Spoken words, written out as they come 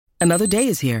Another day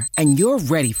is here, and you're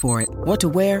ready for it. What to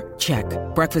wear? Check.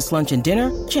 Breakfast, lunch, and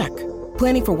dinner? Check.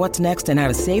 Planning for what's next and how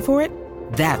to save for it?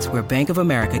 That's where Bank of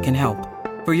America can help.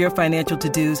 For your financial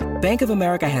to-dos, Bank of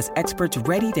America has experts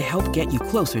ready to help get you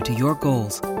closer to your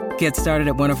goals. Get started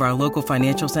at one of our local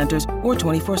financial centers or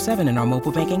 24/7 in our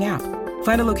mobile banking app.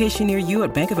 Find a location near you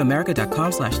at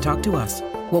bankofamerica.com/talktous.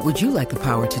 What would you like the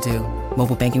power to do?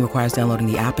 Mobile banking requires downloading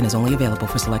the app and is only available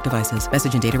for select devices.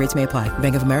 Message and data rates may apply.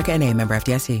 Bank of America N.A., member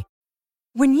FDIC.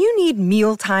 When you need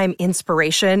mealtime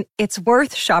inspiration, it's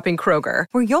worth shopping Kroger,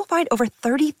 where you'll find over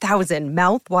 30,000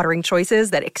 mouth-watering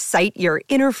choices that excite your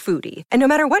inner foodie. And no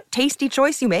matter what tasty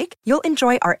choice you make, you'll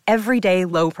enjoy our everyday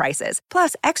low prices,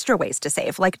 plus extra ways to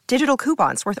save, like digital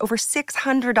coupons worth over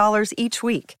 $600 each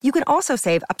week. You can also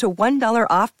save up to $1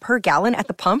 off per gallon at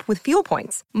the pump with fuel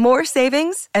points. More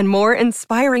savings and more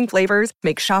inspiring flavors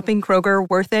make shopping Kroger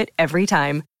worth it every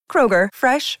time. Kroger,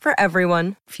 fresh for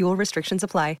everyone. Fuel restrictions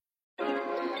apply.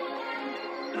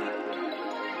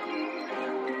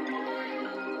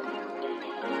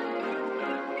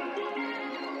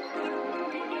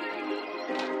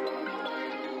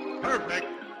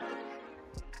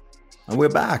 And we're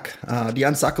back, the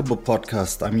Unsuckable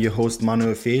podcast. I'm your host,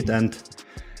 Manuel Feth, and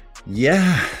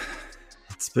yeah,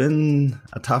 it's been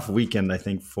a tough weekend, I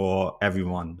think, for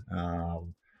everyone.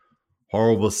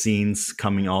 Horrible scenes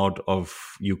coming out of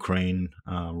Ukraine,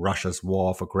 Russia's war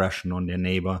of aggression on their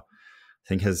neighbor, I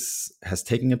think has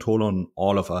taken a toll on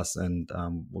all of us. And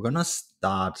we're gonna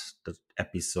start the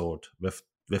episode with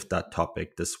that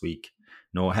topic this week.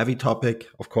 No heavy topic,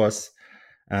 of course.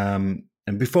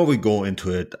 And before we go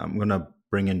into it, I'm going to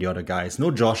bring in the other guys.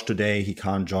 No Josh today. He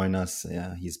can't join us.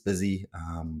 Yeah, he's busy,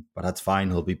 but that's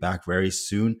fine. He'll be back very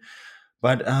soon.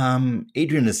 But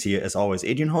Adrian is here as always.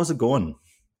 Adrian, how's it going?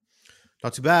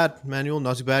 Not too bad, Manuel.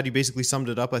 Not too bad. You basically summed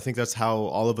it up. I think that's how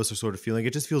all of us are sort of feeling.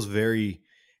 It just feels very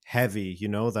heavy, you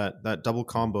know, that double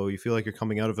combo. You feel like you're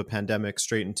coming out of a pandemic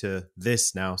straight into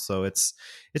this now. So it's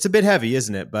a bit heavy,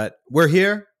 isn't it? But we're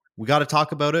here. We got to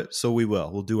talk about it. So we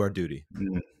will. We'll do our duty.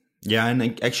 Mm-hmm. Yeah, and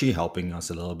actually helping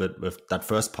us a little bit with that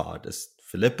first part is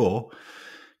Filippo,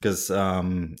 because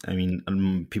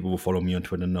people who follow me on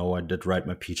Twitter know I did write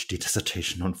my PhD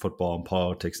dissertation on football and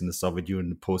politics in the Soviet Union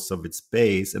and the post-Soviet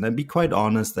space. And I'd be quite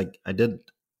honest, like I did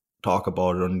talk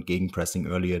about it on Gegenpressing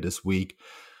earlier this week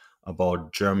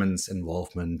about German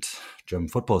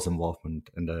football's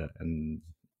involvement in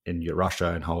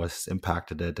Russia and how it's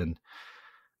impacted it. And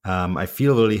I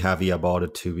feel really heavy about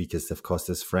it too, because of course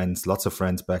there's lots of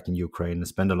friends back in Ukraine. I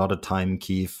spend a lot of time in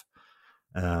Kyiv.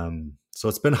 So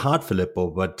it's been hard,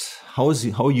 Filippo, but how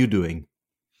are you doing?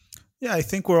 Yeah, I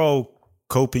think we're all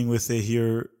coping with it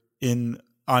here in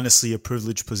honestly a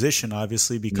privileged position,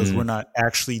 obviously, because we're not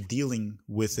actually dealing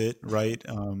with it, right?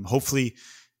 Hopefully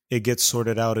it gets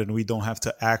sorted out and we don't have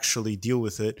to actually deal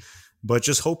with it, but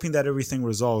just hoping that everything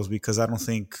resolves, because I don't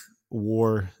think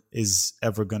war is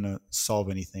ever going to solve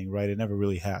anything, right? It never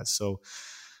really has. So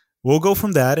we'll go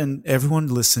from that, and everyone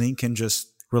listening can just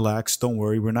relax. Don't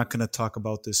worry. We're not going to talk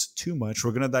about this too much.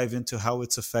 We're going to dive into how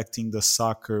it's affecting the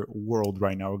soccer world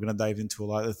right now. We're going to dive into a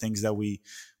lot of the things that we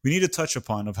need to touch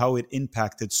upon of how it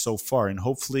impacted so far. And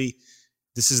hopefully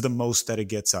this is the most that it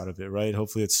gets out of it, right?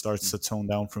 Hopefully it starts to tone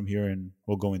down from here, and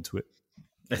we'll go into it.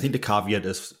 I think the caveat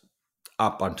is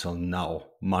up until now,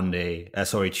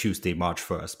 Tuesday, March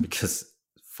 1st, because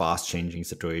fast changing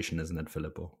situation, isn't it,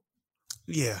 Filippo?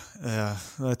 Yeah,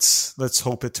 let's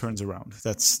hope it turns around.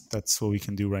 That's what we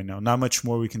can do right now. Not much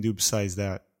more we can do besides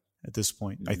that at this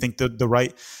point. I think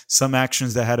some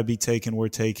actions that had to be taken were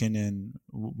taken, and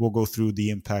we'll go through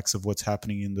the impacts of what's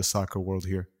happening in the soccer world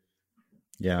here.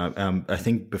 Yeah, I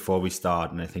think before we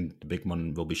start, and I think the big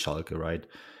one will be Schalke, right?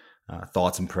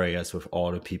 Thoughts and prayers with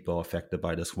all the people affected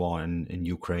by this war in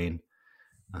Ukraine.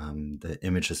 The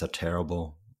images are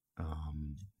terrible.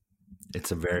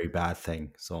 It's a very bad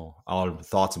thing. So all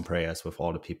thoughts and prayers with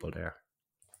all the people there.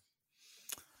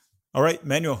 All right,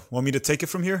 Manuel, want me to take it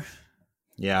from here?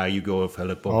 Yeah, you go,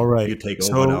 Filippo. All right. You take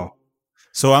over now.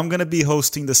 So I'm going to be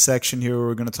hosting the section here where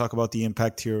we're going to talk about the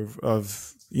impact here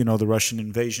of the Russian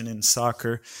invasion in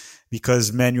soccer,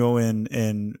 because Manuel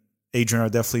and Adrian are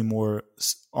definitely more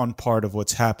on part of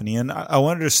what's happening. And I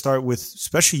wanted to start with,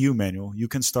 especially you, Manuel. You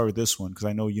can start with this one because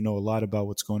I know you know a lot about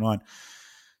what's going on.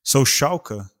 So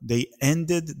Schalke, they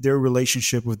ended their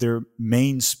relationship with their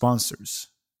main sponsors.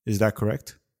 Is that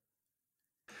correct?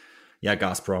 Yeah,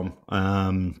 Gazprom.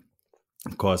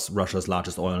 Of course, Russia's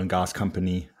largest oil and gas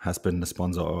company has been the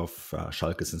sponsor of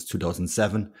Schalke since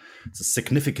 2007. It's a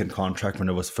significant contract. When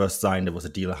it was first signed, it was a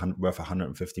deal worth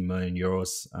 150 million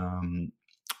euros.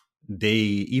 They,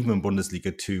 even in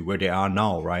Bundesliga 2, where they are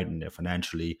now, right, and they're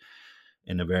financially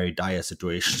in a very dire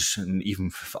situation. Even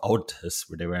without this,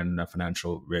 they were in a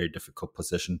financial, very difficult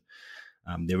position.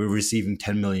 They were receiving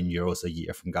 10 million euros a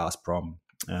year from Gazprom.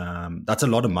 That's a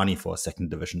lot of money for a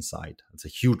second division side. It's a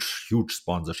huge, huge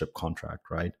sponsorship contract,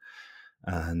 right?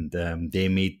 And they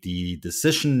made the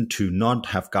decision to not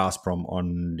have Gazprom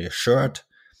on their shirt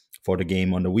for the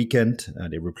game on the weekend.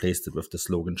 They replaced it with the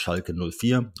slogan Schalke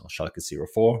 04 or Schalke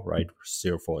 04, right?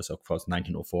 04 is of course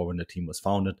 1904 when the team was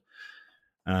founded.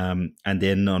 And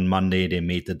then on Monday, they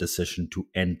made the decision to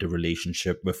end the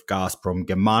relationship with Gazprom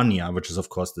Germania, which is, of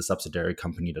course, the subsidiary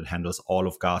company that handles all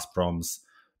of Gazprom's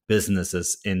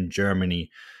businesses in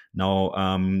Germany. Now,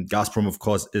 Gazprom, of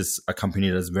course, is a company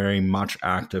that's very much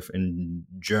active in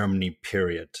Germany,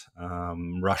 period.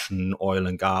 Russian oil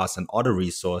and gas and other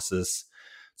resources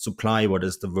supply what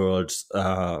is the world's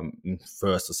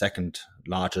first or second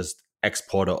largest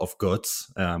exporter of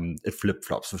goods. It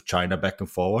flip-flops with China back and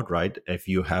forward, right? If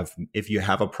you have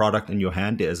a product in your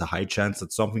hand, there is a high chance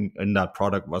that something in that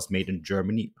product was made in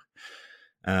Germany.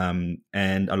 And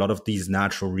a lot of these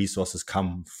natural resources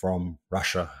come from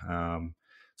Russia.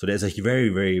 So there's a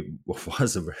very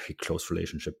close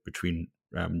relationship between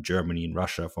Germany and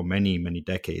Russia for many, many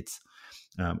decades,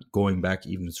 going back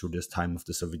even through this time of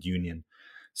the Soviet Union.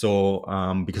 So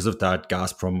because of that,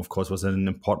 Gazprom, of course, was an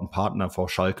important partner for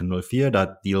Schalke 04.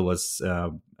 That deal was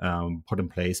put in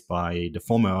place by the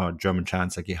former German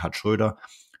Chancellor Gerhard Schröder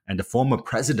and the former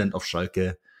president of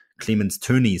Schalke, Clemens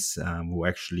Tönnies, who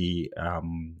actually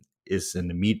is in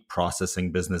the meat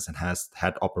processing business and has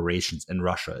had operations in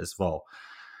Russia as well.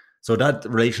 So that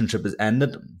relationship is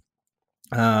ended.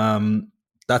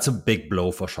 That's a big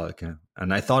blow for Schalke.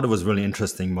 And I thought it was really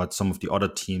interesting what some of the other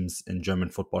teams in German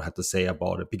football had to say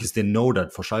about it, because they know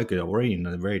that for Schalke, they're already in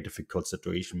a very difficult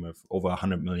situation with over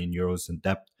 100 million euros in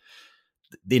debt.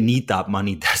 They need that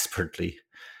money desperately.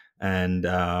 And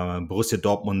Borussia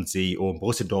Dortmund CEO,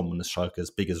 Borussia Dortmund is Schalke's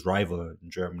biggest rival in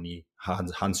Germany,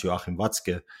 Hans-Joachim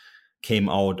Watzke, came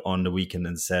out on the weekend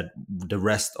and said the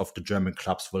rest of the German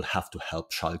clubs will have to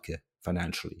help Schalke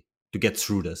financially to get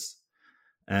through this.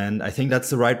 And I think that's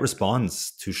the right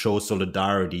response, to show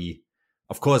solidarity.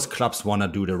 Of course, clubs want to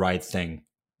do the right thing,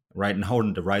 right? And how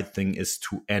the right thing is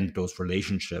to end those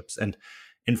relationships. And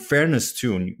in fairness,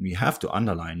 too, and we have to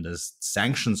underline this,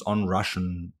 sanctions on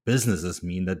Russian businesses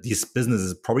mean that these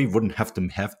businesses probably wouldn't have to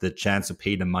have the chance to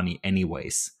pay the money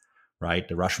anyways, right?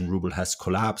 The Russian ruble has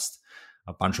collapsed.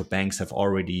 A bunch of banks have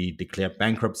already declared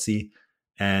bankruptcy.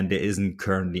 And there isn't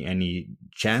currently any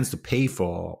chance to pay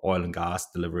for oil and gas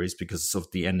deliveries because of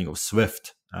the ending of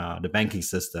SWIFT, the banking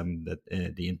system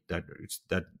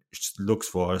that looks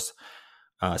for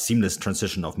seamless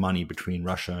transition of money between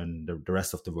Russia and the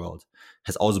rest of the world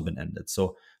has also been ended.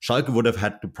 So Schalke would have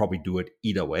had to probably do it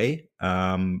either way.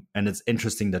 And it's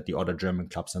interesting that the other German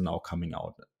clubs are now coming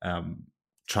out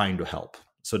trying to help.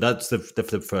 So that's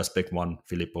the first big one,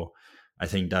 Filippo, I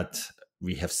think that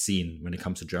we have seen when it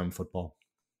comes to German football.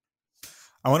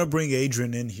 I want to bring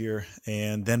Adrian in here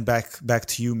and then back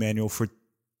to you, Manuel, for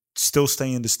still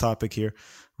staying in this topic here.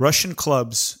 Russian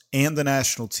clubs and the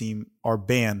national team are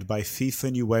banned by FIFA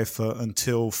and UEFA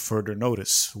until further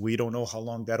notice. We don't know how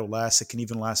long that'll last. It can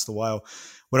even last a while.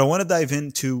 What I want to dive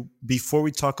into before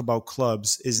we talk about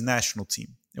clubs is national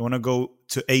team. I want to go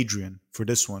to Adrian for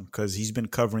this one because he's been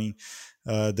covering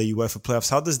the UEFA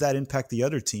playoffs. How does that impact the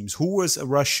other teams? Who was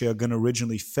Russia going to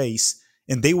originally face?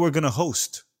 And they were going to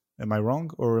host. Am I wrong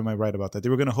or am I right about that? They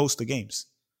were going to host the games.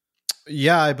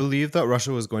 Yeah, I believe that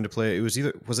Russia was going to play. Was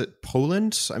it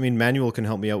Poland? I mean, Manuel can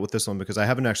help me out with this one because I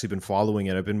haven't actually been following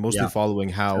it. I've been mostly following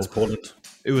how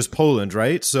it was Poland,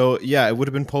 right? So yeah, it would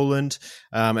have been Poland.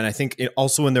 And I think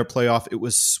also in their playoff,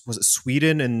 was it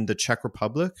Sweden and the Czech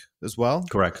Republic as well?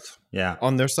 Correct. Yeah.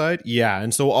 On their side. Yeah.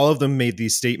 And so all of them made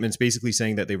these statements basically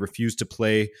saying that they refused to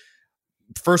play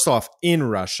first off in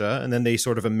Russia, and then they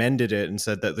sort of amended it and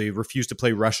said that they refuse to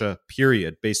play Russia,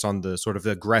 period, based on the sort of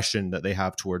aggression that they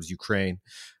have towards Ukraine.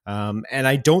 And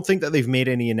I don't think that they've made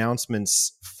any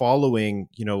announcements following,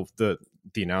 the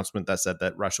announcement that said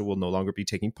that Russia will no longer be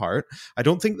taking part. I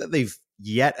don't think that they've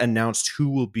yet announced who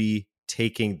will be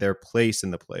taking their place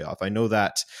in the playoff. I know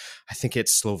that I think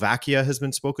it's Slovakia has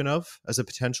been spoken of as a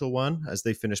potential one as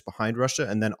they finish behind Russia,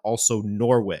 and then also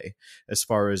Norway as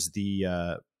far as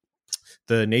the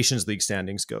Nations League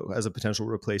standings go as a potential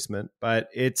replacement. But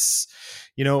it's,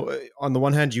 on the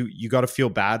one hand, you got to feel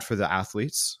bad for the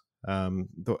athletes,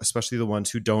 especially the ones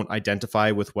who don't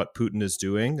identify with what Putin is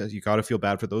doing. You got to feel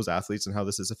bad for those athletes and how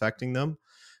this is affecting them.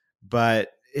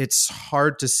 But it's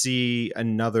hard to see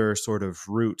another sort of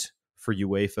route for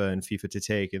UEFA and FIFA to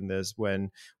take in this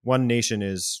when one nation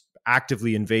is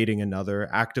actively invading another,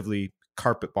 actively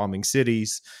carpet bombing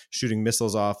cities, shooting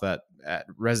missiles off at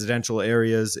residential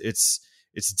areas.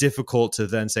 It's difficult to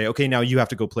then say, okay, now you have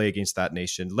to go play against that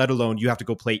nation, let alone you have to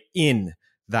go play in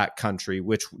that country,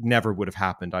 which never would have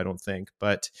happened, I don't think.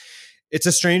 But it's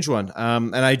a strange one.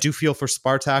 And I do feel for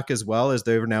Spartak as well, as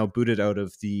they're now booted out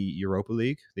of the Europa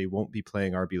League. They won't be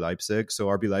playing RB Leipzig. So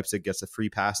RB Leipzig gets a free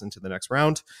pass into the next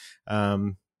round.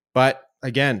 But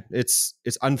again, it's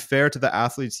unfair to the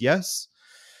athletes, yes.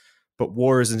 But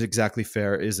war isn't exactly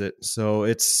fair, is it? So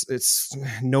it's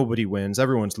nobody wins.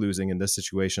 Everyone's losing in this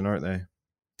situation, aren't they?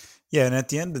 Yeah, and at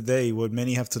the end of the day, what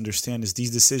many have to understand is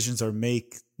these decisions are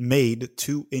made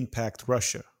to impact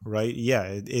Russia, right? Yeah,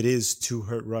 it is to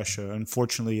hurt Russia.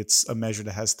 Unfortunately, it's a measure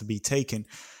that has to be taken.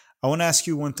 I want to ask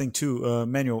you one thing too,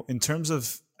 Manuel, in terms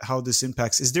of how this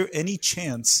impacts, is there any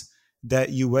chance that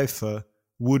UEFA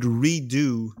would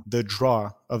redo the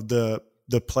draw of the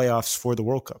playoffs for the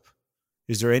World Cup?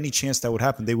 Is there any chance that would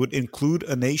happen? They would include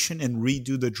a nation and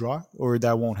redo the draw, or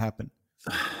that won't happen?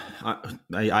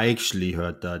 I actually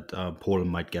heard that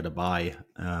Poland might get a bye.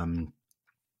 To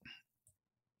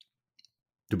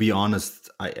be honest,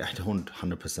 I don't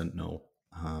 100% know.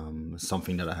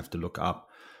 Something that I have to look up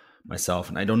myself.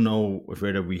 And I don't know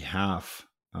whether we have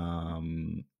a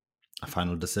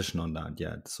final decision on that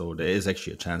yet. So there is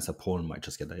actually a chance that Poland might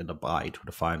just get a bye to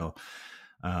the final.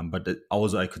 But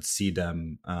also I could see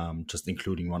them just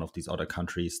including one of these other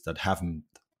countries that haven't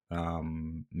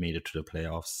made it to the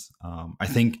playoffs. I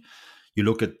think you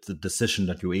look at the decision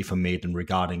that UEFA made in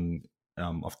regarding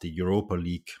of the Europa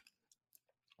League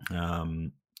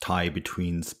tie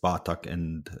between Spartak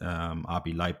and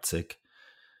RB Leipzig.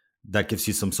 That gives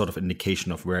you some sort of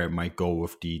indication of where it might go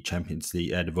with the Champions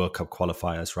League, the World Cup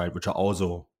qualifiers, right? Which are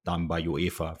also done by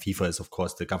UEFA. FIFA is, of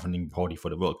course, the governing body for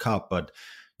the World Cup, but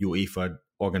UEFA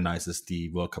organizes the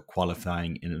World Cup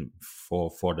qualifying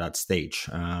for that stage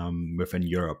within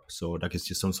Europe. So that gives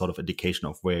you some sort of indication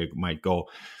of where it might go.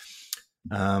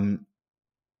 And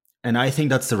I think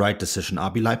that's the right decision.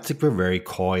 RB Leipzig were very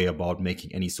coy about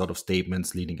making any sort of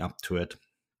statements leading up to it.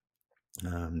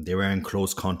 They were in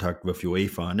close contact with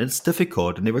UEFA, and it's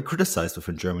difficult. And they were criticized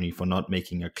within Germany for not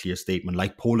making a clear statement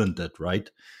like Poland did, right?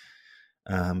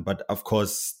 But of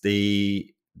course,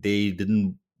 they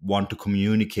didn't want to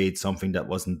communicate something that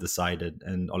wasn't decided.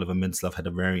 And Oliver Minzlaff had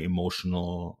a very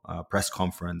emotional press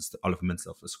conference. Oliver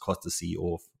Minzlaff is, of course, the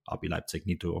CEO of RB Leipzig,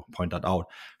 need to point that out.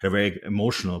 Had a very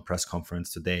emotional press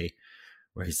conference today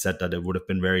where he said that it would have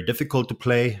been very difficult to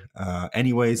play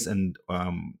anyways, and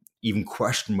even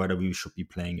question whether we should be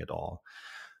playing at all.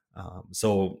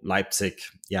 So Leipzig,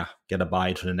 get a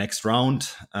bye to the next round.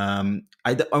 I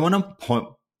want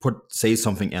to say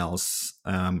something else,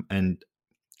 and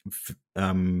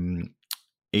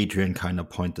Adrian kind of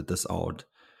pointed this out,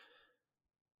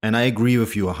 and I agree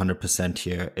with you 100%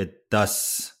 here. It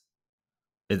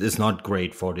is not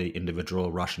great for the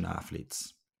individual Russian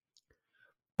athletes,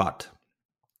 but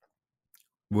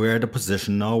we're at a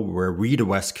position now where we, the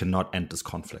West, cannot end this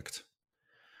conflict.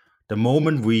 The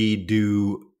moment we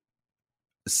do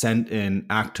send in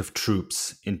active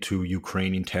troops into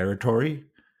Ukrainian territory,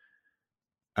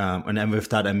 and then with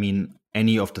that I mean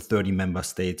any of the 30 member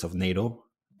states of NATO,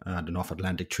 the North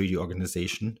Atlantic Treaty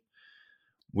Organization,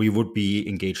 we would be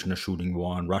engaged in a shooting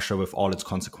war on Russia with all its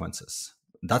consequences.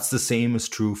 That's the same is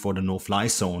true for the no-fly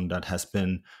zone that has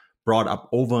been brought up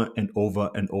over and over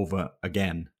and over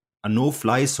again. A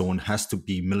no-fly zone has to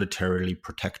be militarily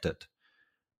protected.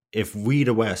 If we,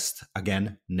 the West,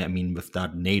 again, I mean with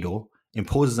that NATO,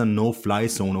 imposes a no-fly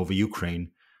zone over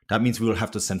Ukraine, that means we will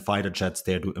have to send fighter jets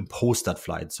there to impose that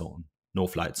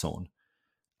no-flight zone.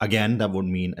 Again, that would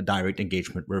mean a direct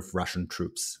engagement with Russian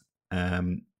troops.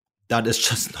 That is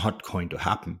just not going to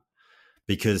happen,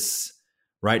 because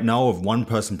right now, if one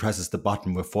person presses the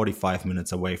button, we're 45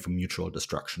 minutes away from mutual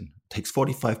destruction. It takes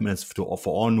 45 minutes for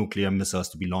all nuclear missiles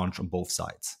to be launched on both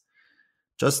sides.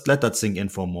 Just let that sink in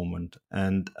for a moment.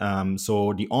 And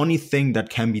so the only thing that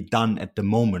can be done at the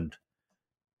moment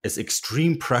is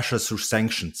extreme pressure through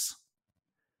sanctions.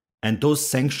 And those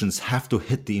sanctions have to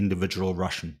hit the individual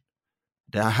Russian.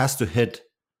 That has to hit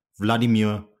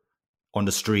Vladimir on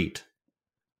the street.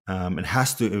 It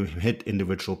has to hit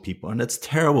individual people. And that's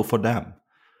terrible for them.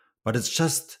 But it's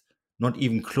just not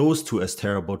even close to as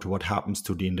terrible to what happens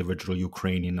to the individual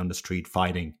Ukrainian on the street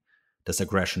fighting this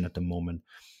aggression at the moment.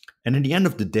 And in the end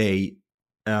of the day,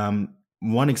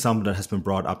 one example that has been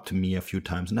brought up to me a few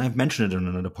times, and I've mentioned it in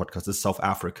another podcast, is South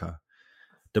Africa.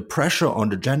 The pressure on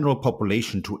the general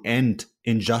population to end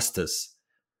injustice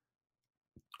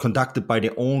conducted by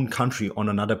their own country on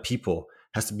another people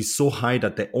has to be so high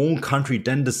that their own country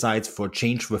then decides for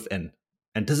change within.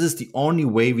 And this is the only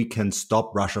way we can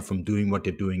stop Russia from doing what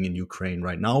they're doing in Ukraine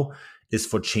right now, is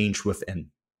for change within,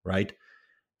 right?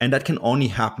 And that can only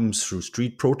happen through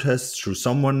street protests, through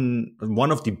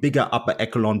one of the bigger upper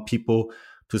echelon people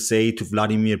to say to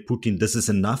Vladimir Putin, this is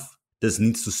enough, this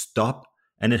needs to stop.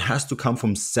 And it has to come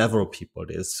from several people.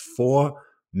 There's 4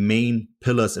 main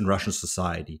pillars in Russian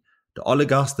society: the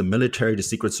oligarchs, the military, the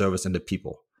secret service, and the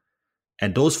people.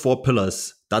 And those 4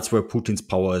 pillars, that's where Putin's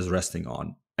power is resting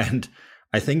on. And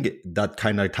I think that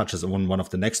kind of touches on one of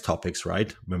the next topics,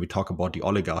 right? When we talk about the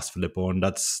oligarchs, Filippo, and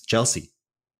that's Chelsea.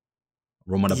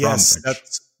 Roman Abramovich.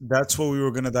 Yes, that's what we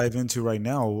were going to dive into right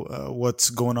now. What's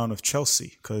going on with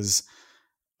Chelsea? Because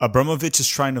Abramovich is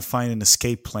trying to find an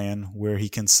escape plan where he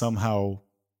can somehow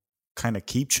kind of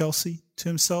keep Chelsea to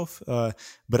himself.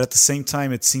 But at the same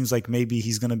time, it seems like maybe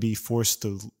he's going to be forced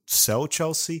to sell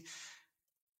Chelsea.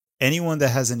 Anyone that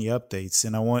has any updates,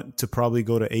 and I want to probably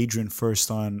go to Adrian first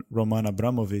on Roman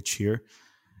Abramovich here.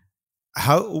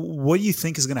 What do you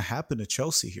think is going to happen to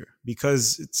Chelsea here?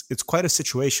 Because it's quite a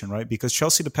situation, right? Because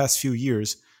Chelsea the past few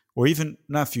years, or even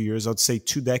not a few years, I'd say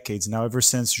 2 decades now, ever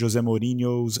since Jose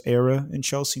Mourinho's era in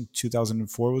Chelsea,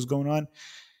 2004 was going on,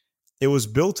 it was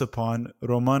built upon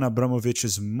Roman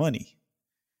Abramovich's money.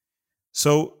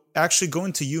 So actually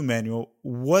going to you, Manuel,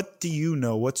 what do you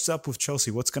know? What's up with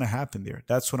Chelsea? What's going to happen there?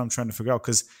 That's what I'm trying to figure out,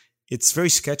 because it's very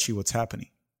sketchy what's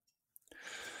happening.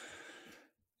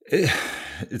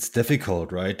 It's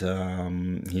difficult, right?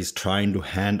 He's trying to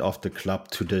hand off the club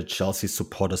to the Chelsea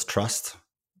Supporters Trust.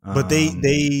 But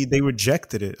they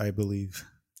rejected it, I believe.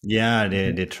 Yeah,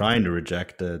 they're trying to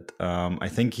reject it. I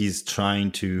think he's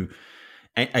trying to...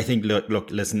 I think, look,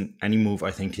 listen, any move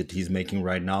I think that he's making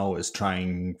right now is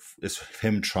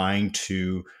him trying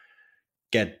to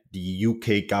get the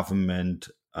UK government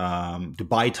to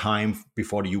buy time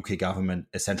before the UK government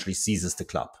essentially seizes the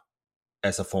club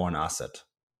as a foreign asset.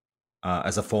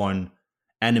 As a foreign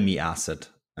enemy asset,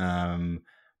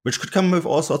 which could come with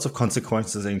all sorts of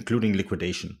consequences, including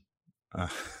liquidation.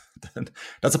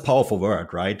 That's a powerful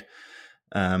word, right?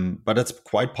 But it's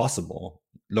quite possible.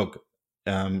 Look,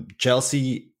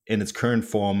 Chelsea in its current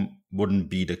form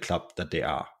wouldn't be the club that they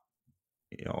are.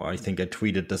 I think I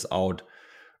tweeted this out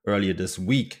earlier this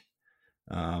week.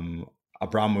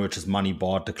 Abramovich's money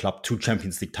bought the club 2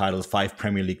 Champions League titles, 5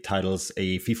 Premier League titles,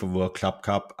 a FIFA World Club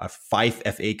Cup, 5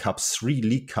 FA Cups, 3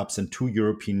 League Cups, and 2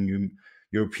 European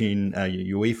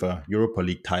UEFA Europa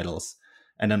League titles,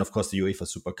 and then of course the UEFA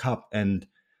Super Cup. And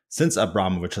since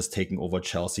Abramovich has taken over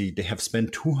Chelsea, they have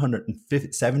spent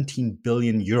 217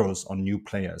 billion euros on new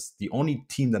players. The only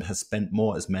team that has spent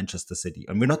more is Manchester City,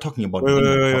 and we're not talking about.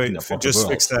 Wait. Just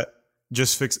fix that.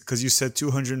 Just fix, because you said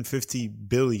 250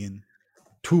 billion.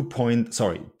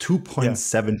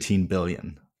 2.17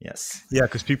 billion. Yes. Yeah,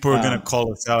 because people are going to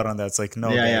call us out on that. It's like,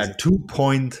 no. Yeah.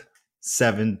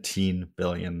 2.17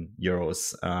 billion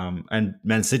euros. And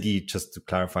Man City, just to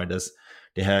clarify this,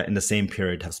 they had in the same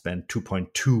period have spent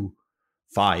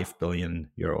 2.25 billion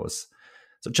euros.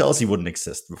 So Chelsea wouldn't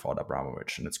exist without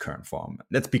Abramovich in its current form.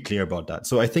 Let's be clear about that.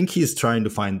 So I think he's trying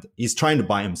to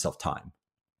buy himself time.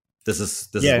 This is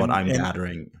what I'm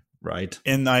gathering. Right.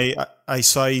 And I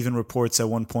saw even reports at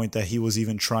one point that he was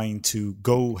even trying to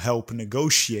go help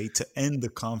negotiate to end the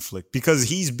conflict because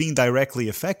he's being directly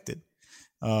affected.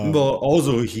 Well,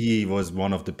 also he was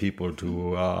one of the people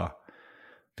to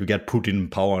get Putin in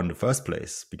power in the first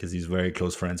place because he's very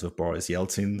close friends with Boris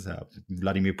Yeltsin.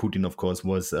 Vladimir Putin, of course,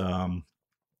 was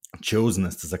chosen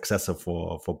as the successor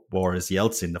for Boris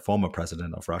Yeltsin, the former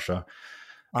president of Russia.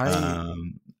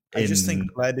 I just think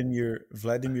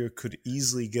Vladimir could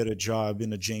easily get a job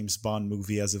in a James Bond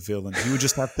movie as a villain. He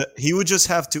would just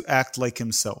have to act like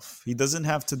himself. He doesn't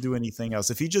have to do anything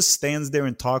else. If he just stands there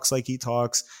and talks like he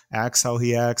talks, acts how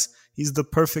he acts, he's the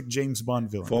perfect James Bond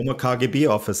villain. Former KGB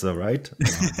officer, right?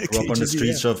 Grew up on the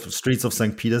streets of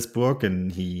St. Petersburg,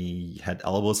 and he had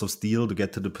elbows of steel to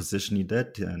get to the position he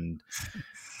did. And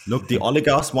look, the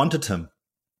oligarchs wanted him.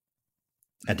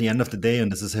 At the end of the day,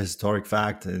 and this is a historic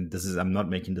fact, and I'm not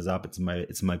making this up, it's my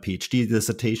PhD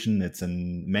dissertation, it's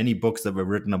in many books that were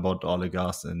written about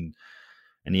oligarchs, and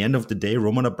at the end of the day,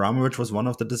 Roman Abramovich was one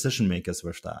of the decision makers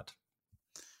with that.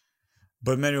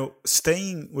 But Manuel,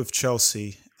 staying with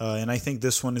Chelsea, and I think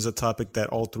this one is a topic that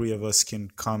all three of us can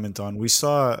comment on. We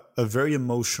saw a very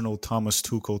emotional Thomas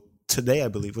Tuchel today, I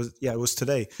believe. It was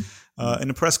today, in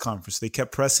a press conference. They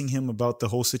kept pressing him about the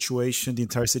whole situation, the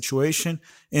entire situation.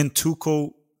 And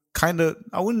Tuchel kind of,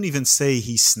 I wouldn't even say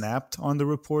he snapped on the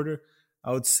reporter.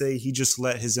 I would say he just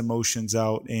let his emotions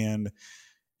out. And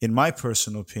in my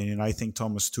personal opinion, I think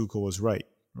Thomas Tuchel was right?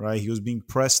 He was being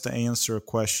pressed to answer a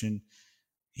question.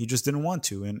 He just didn't want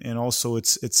to, and also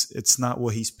it's not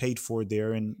what he's paid for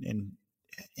there, and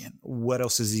what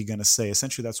else is he going to say?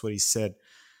 Essentially, that's what he said.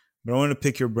 But I want to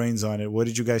pick your brains on it. What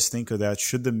did you guys think of that?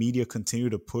 Should the media continue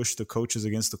to push the coaches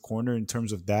against the corner in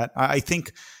terms of that? I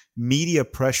think media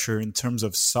pressure in terms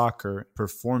of soccer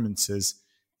performances,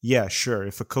 yeah, sure.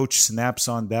 If a coach snaps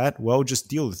on that, well, just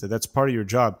deal with it. That's part of your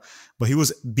job. But he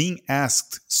was being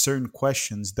asked certain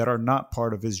questions that are not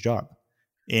part of his job.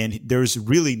 And there's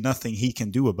really nothing he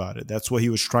can do about it. That's what he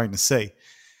was trying to say.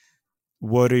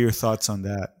 What are your thoughts on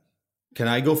that? Can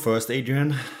I go first,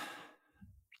 Adrian?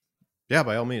 Yeah,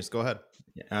 by all means, go ahead.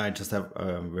 I just have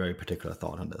a very particular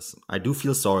thought on this. I do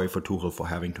feel sorry for Tuchel for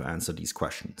having to answer these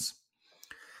questions.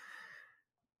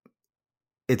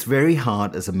 It's very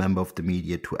hard as a member of the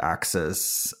media to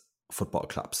access football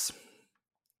clubs.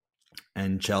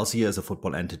 And Chelsea as a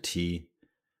football entity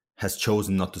has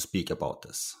chosen not to speak about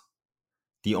this.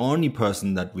 The only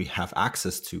person that we have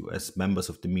access to as members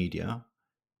of the media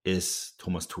is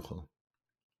Thomas Tuchel.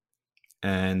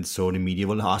 And so the media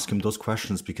will ask him those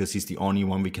questions because he's the only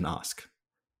one we can ask.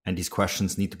 And these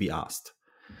questions need to be asked.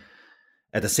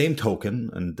 At the same token,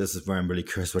 and this is where I'm really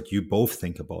curious what you both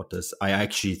think about this, I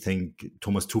actually think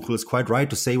Thomas Tuchel is quite right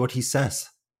to say what he says.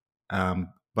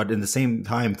 But in the same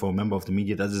time, for a member of the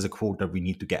media, that is a quote that we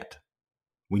need to get.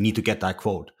 We need to get that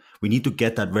quote. We need to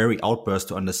get that very outburst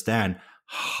to understand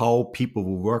how people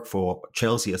who work for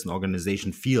Chelsea as an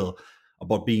organization feel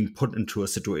about being put into a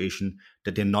situation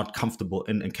that they're not comfortable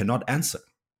in and cannot answer.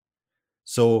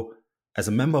 So as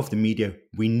a member of the media,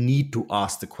 we need to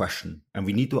ask the question, and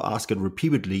we need to ask it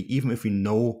repeatedly, even if we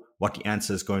know what the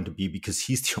answer is going to be, because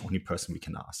he's the only person we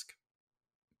can ask.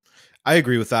 I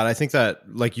agree with that. I think that,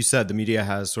 like you said, the media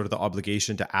has sort of the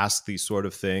obligation to ask these sort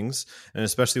of things. And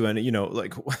especially when,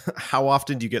 like, how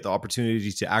often do you get the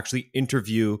opportunity to actually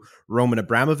interview Roman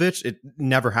Abramovich? It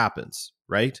never happens,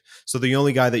 right? So the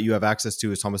only guy that you have access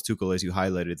to is Thomas Tuchel, as you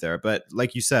highlighted there. But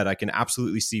like you said, I can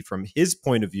absolutely see from his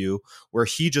point of view where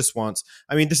he just wants,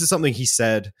 this is something he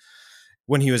said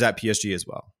when he was at PSG as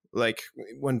well. Like,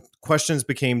 when questions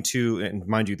became too, and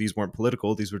mind you, these weren't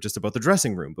political, these were just about the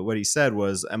dressing room. But what he said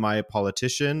was, am I a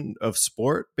politician of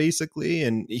sport, basically?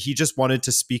 And he just wanted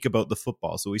to speak about the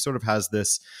football. So he sort of has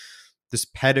this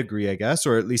pedigree, I guess,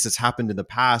 or at least it's happened in the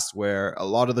past, where a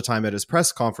lot of the time at his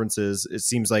press conferences, it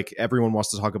seems like everyone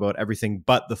wants to talk about everything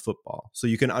but the football. So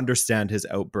you can understand his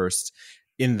outburst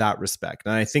in that respect.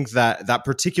 And I think that that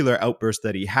particular outburst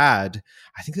that he had,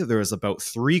 I think that there was about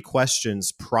 3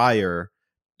 questions prior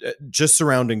just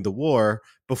surrounding the war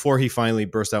before he finally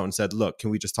burst out and said, look, can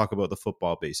we just talk about the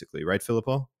football, basically, right,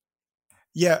 Filippo?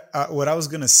 Yeah, what I was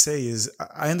going to say is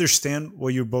I understand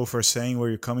what you both are saying, where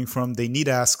you're coming from. They need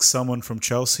to ask someone from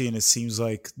Chelsea, and it seems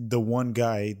like the one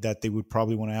guy that they would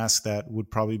probably want to ask that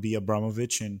would probably be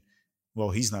Abramovich, and,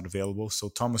 well, he's not available. So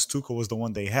Thomas Tuchel was the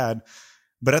one they had.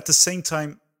 But at the same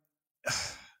time,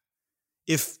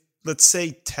 if, let's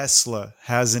say, Tesla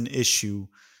has an issue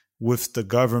with the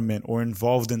government or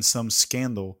involved in some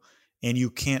scandal, and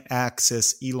you can't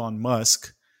access Elon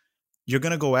Musk, you're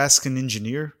going to go ask an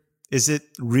engineer? Is he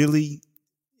really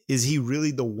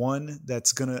the one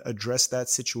that's going to address that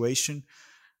situation?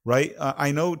 Right?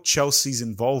 I know Chelsea's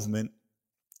involvement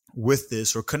with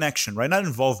this, or connection, right? Not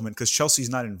involvement, because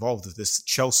Chelsea's not involved with this.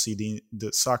 Chelsea,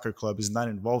 the soccer club, is not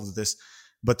involved with this,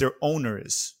 but their owner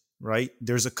is, right?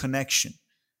 There's a connection.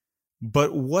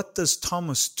 But what does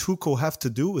Thomas Tuchel have to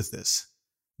do with this?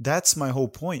 That's my whole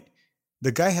point.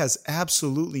 The guy has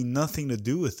absolutely nothing to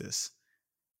do with this.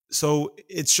 So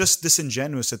it's just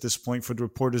disingenuous at this point for the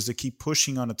reporters to keep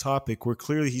pushing on a topic where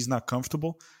clearly he's not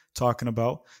comfortable talking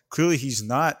about. Clearly he's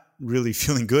not really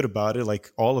feeling good about it,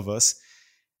 like all of us.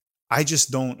 I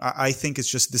think it's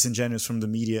just disingenuous from the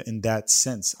media in that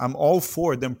sense. I'm all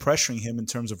for them pressuring him in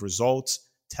terms of results,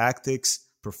 tactics,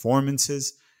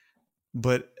 performances.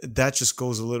 But that just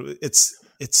goes a little.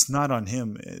 It's not on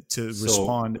him to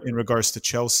respond in regards to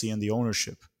Chelsea and the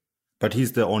ownership. But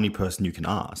he's the only person you can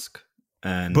ask,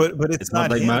 and but it's not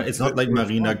like it's not like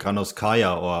Marina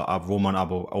Granovskaya or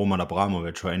Roman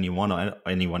Abramovich or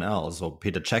anyone else, or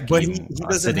Peter Cech. But he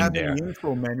doesn't have any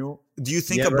info, Manuel. Do you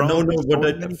think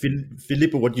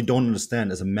Filippo, what you don't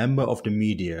understand, as a member of the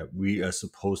media, we are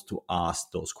supposed to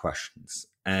ask those questions,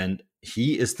 and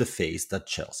he is the face that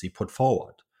Chelsea put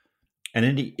forward.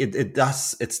 And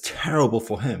it's terrible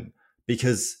for him,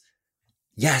 because,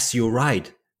 yes, you're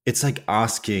right. It's like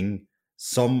asking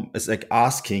a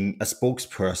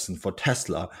spokesperson for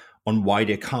Tesla on why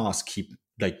their cars keep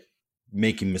like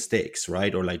making mistakes,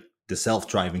 right? Or like the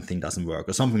self-driving thing doesn't work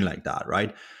or something like that,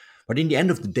 right? But in the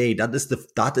end of the day, that is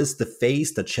the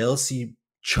face that Chelsea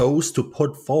chose to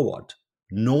put forward.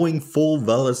 knowing full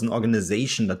well as an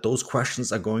organization that those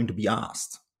questions are going to be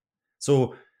asked.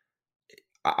 So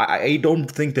I don't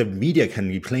think the media can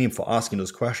be blamed for asking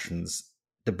those questions.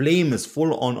 The blame is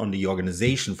full on the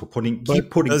organization for keep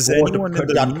putting forward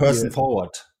that person forward.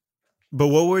 But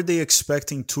what were they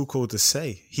expecting Tuchel to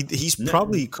say? He's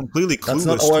probably completely clueless.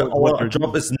 That's not our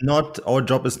job. Our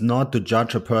job is not to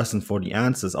judge a person for the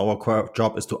answers. Our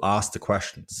job is to ask the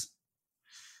questions.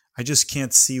 I just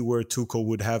can't see where Tuchel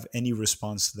would have any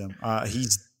response to them.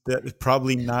 He's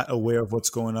probably not aware of what's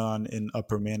going on in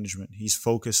upper management. He's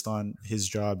focused on his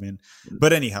job.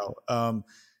 But anyhow,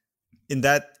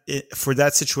 for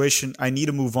that situation, I need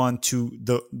to move on to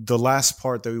the last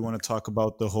part that we want to talk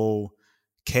about, the whole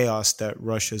chaos that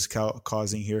Russia is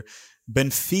causing here.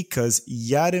 Benfica's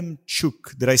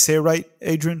Yaremchuk. Did I say it right,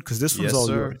 Adrian? Because this one's all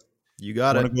yours. You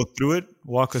got it. Want to go through it?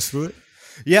 Walk us through it?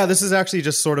 Yeah, this is actually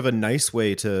just sort of a nice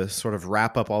way to sort of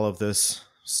wrap up all of this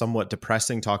somewhat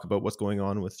depressing talk about what's going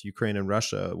on with Ukraine and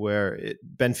Russia, where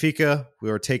Benfica, we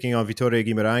were taking on Vitória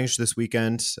Guimarães this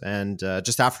weekend, and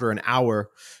just after an hour,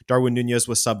 Darwin Núñez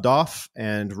was subbed off,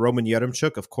 and Roman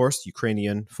Yaremchuk, of course,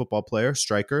 Ukrainian football player,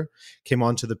 striker, came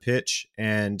onto the pitch,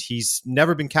 and he's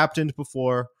never been captained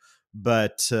before,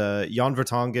 but Jan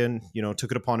Vertonghen,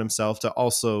 took it upon himself to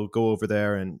also go over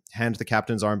there and hand the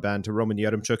captain's armband to Roman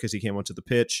Yaremchuk as he came onto the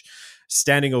pitch.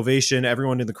 Standing ovation,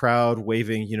 everyone in the crowd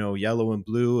waving, yellow and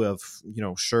blue of,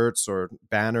 shirts or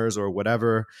banners or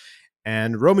whatever.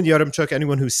 And Roman Yaremchuk,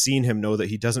 anyone who's seen him know that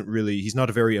he's not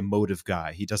a very emotive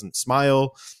guy. He doesn't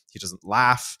smile. He doesn't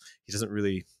laugh. He doesn't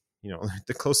really,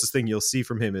 the closest thing you'll see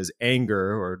from him is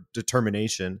anger or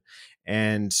determination.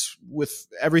 And with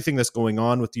everything that's going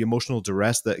on, with the emotional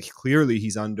duress that clearly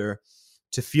he's under,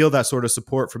 to feel that sort of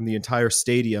support from the entire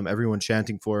stadium, everyone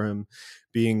chanting for him,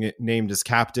 being named as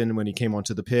captain when he came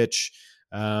onto the pitch,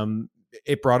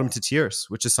 it brought him to tears,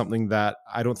 which is something that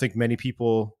I don't think many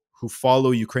people who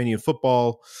follow Ukrainian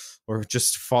football or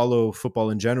just follow football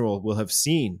in general will have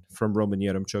seen from Roman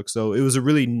Yaremchuk. So it was a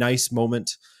really nice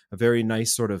moment, a very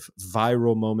nice sort of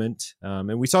viral moment.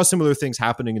 And we saw similar things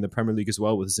happening in the Premier League as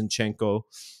well with Zinchenko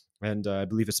and I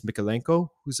believe it's Mykolenko,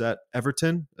 who's at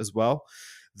Everton as well.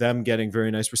 Them getting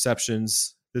very nice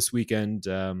receptions this weekend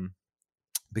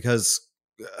because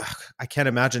I can't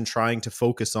imagine trying to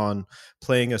focus on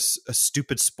playing a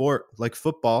stupid sport like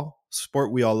football,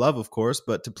 sport we all love, of course,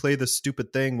 but to play this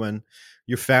stupid thing when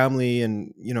your family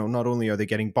and, not only are they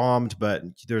getting bombed, but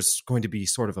there's going to be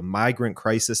sort of a migrant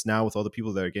crisis now with all the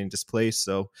people that are getting displaced.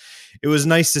 So it was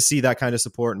nice to see that kind of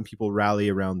support and people rally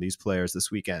around these players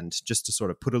this weekend, just to sort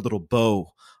of put a little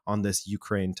bow on this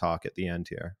Ukraine talk at the end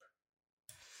here.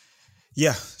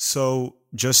 Yeah, so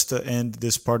just to end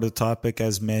this part of the topic,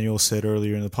 as Manuel said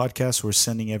earlier in the podcast, we're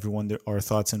sending everyone our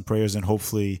thoughts and prayers, and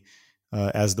hopefully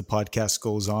as the podcast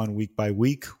goes on week by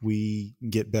week, we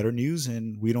get better news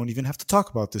and we don't even have to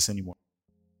talk about this anymore.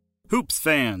 Hoops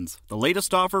fans, the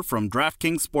latest offer from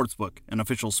DraftKings Sportsbook, an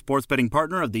official sports betting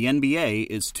partner of the NBA,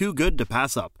 is too good to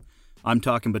pass up. I'm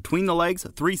talking between the legs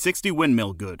 360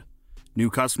 windmill good. New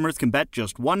customers can bet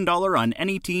just $1 on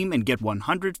any team and get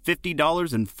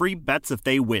 $150 in free bets if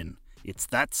they win. It's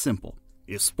that simple.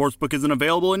 If Sportsbook isn't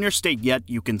available in your state yet,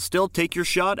 you can still take your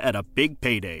shot at a big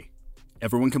payday.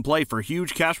 Everyone can play for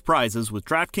huge cash prizes with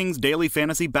DraftKings Daily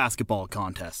Fantasy Basketball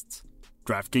contests.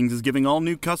 DraftKings is giving all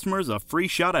new customers a free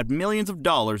shot at millions of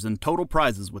dollars in total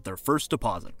prizes with their first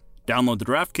deposit. Download the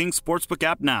DraftKings Sportsbook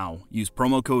app now. Use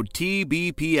promo code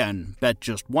TBPN. Bet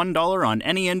just $1 on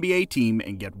any NBA team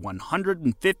and get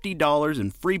 $150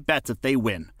 in free bets if they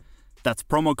win. That's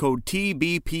promo code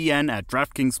TBPN at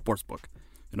DraftKings Sportsbook,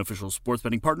 an official sports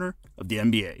betting partner of the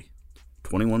NBA.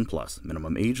 21 plus.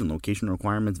 Minimum age and location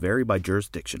requirements vary by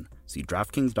jurisdiction. See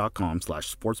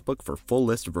DraftKings.com/sportsbook for full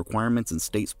list of requirements and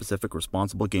state-specific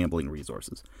responsible gambling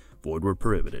resources. Void where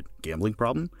prohibited. Gambling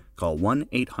problem? Call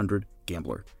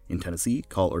 1-800-GAMBLER. In Tennessee,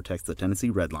 call or text the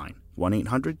Tennessee Red Line,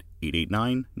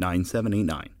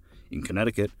 1-800-889-9789. In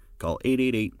Connecticut, call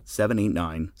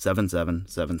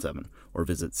 888-789-7777 or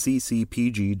visit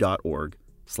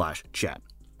ccpg.org/chat.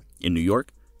 In New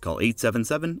York, call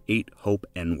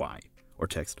 877-8-HOPE-NY or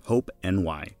text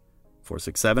HOPE-NY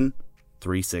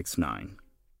 467-369.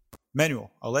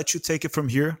 Manuel, I'll let you take it from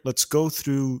here. Let's go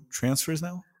through transfers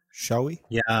now, shall we?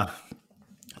 Yeah,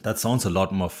 that sounds a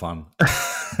lot more fun.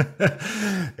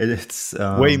 It's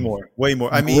way more.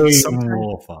 I mean,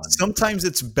 more fun. Sometimes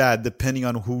it's bad depending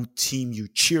on who team you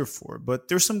cheer for, but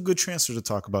there's some good transfers to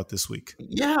talk about this week.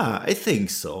 Yeah, I think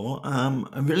so.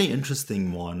 A really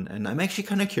interesting one, and I'm actually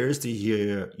kind of curious to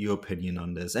hear your opinion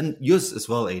on this and yours as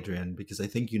well, Adrian, because I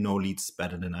think you know Leeds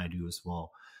better than I do as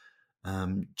well.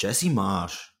 Jesse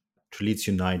Marsch to Leeds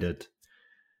United.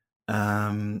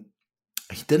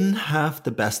 he didn't have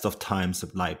the best of times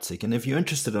at Leipzig. And if you're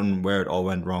interested in where it all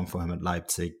went wrong for him at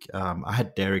Leipzig, I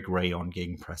had Derek Ray on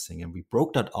gegenpressing, and we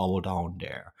broke that all down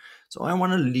there. So I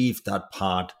want to leave that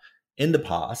part in the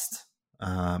past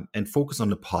and focus on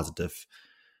the positive.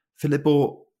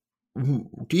 Filippo,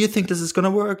 do you think this is going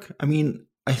to work? I mean,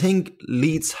 I think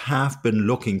Leeds have been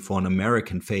looking for an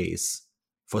American face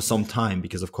for some time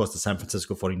because, of course, the San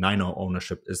Francisco 49er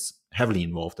ownership is heavily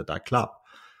involved at that club.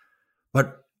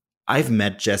 But I've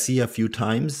met Jesse a few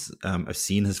times. I've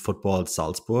seen his football at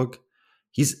Salzburg.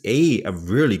 He's A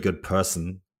really good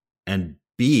person, and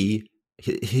B,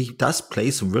 he does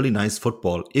play some really nice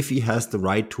football if he has the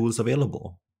right tools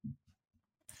available.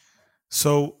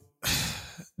 So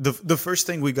the first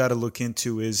thing we got to look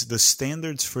into is the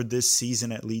standards for this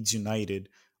season at Leeds United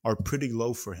are pretty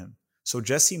low for him. So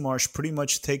Jesse Marsch pretty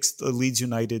much takes the Leeds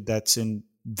United that's in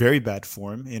very bad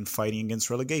form in fighting against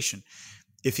relegation.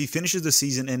 If he finishes the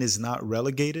season and is not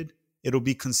relegated, it'll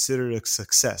be considered a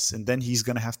success. And then he's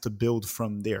going to have to build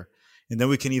from there. And then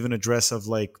we can even address of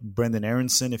like Brendan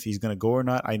Aronson, if he's going to go or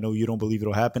not. I know you don't believe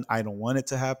it'll happen. I don't want it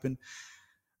to happen.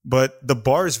 But the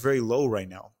bar is very low right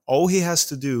now. All he has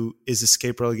to do is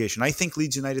escape relegation. I think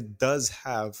Leeds United does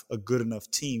have a good enough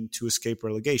team to escape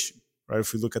relegation, right?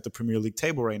 If we look at the Premier League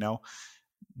table right now,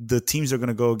 the teams are going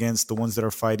to go against the ones that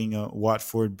are fighting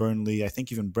Watford, Burnley. I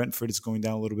think even Brentford is going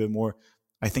down a little bit more.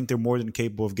 I think they're more than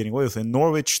capable of getting away with it. And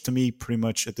Norwich, to me, pretty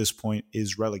much at this point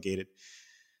is relegated.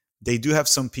 They do have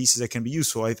some pieces that can be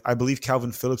useful. I believe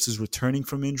Calvin Phillips is returning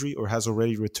from injury or has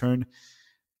already returned.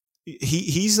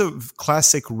 He's a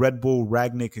classic Red Bull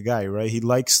Rangnick guy, right? He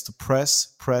likes to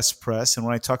press. And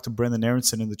when I talked to Brendan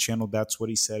Aronson in the channel, that's what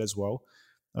he said as well.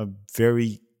 A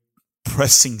very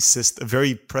pressing system, a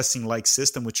very pressing-like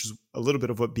system, which is a little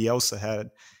bit of what Bielsa had.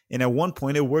 And at one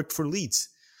point, it worked for Leeds.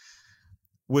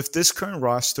 With this current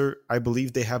roster, I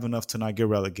believe they have enough to not get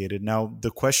relegated. Now,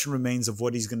 the question remains of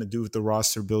what he's going to do with the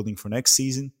roster building for next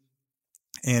season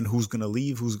and who's going to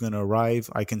leave, who's going to arrive.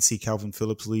 I can see Calvin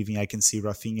Phillips leaving. I can see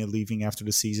Rafinha leaving after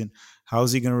the season. How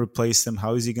is he going to replace them?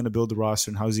 How is he going to build the roster?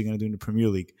 And how is he going to do in the Premier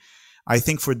League? I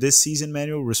think for this season,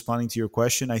 Manuel, responding to your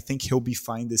question, I think he'll be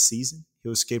fine this season.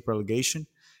 He'll escape relegation.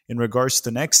 In regards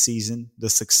to next season, the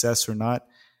success or not,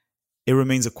 it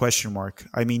remains a question mark.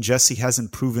 I mean, Jesse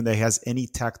hasn't proven that he has any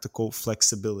tactical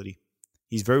flexibility.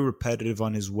 He's very repetitive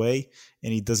on his way,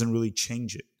 and he doesn't really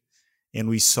change it. And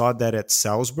we saw that at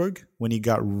Salzburg when he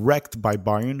got wrecked by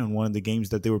Bayern in one of the games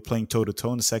that they were playing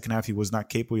toe-to-toe. In the second half, he was not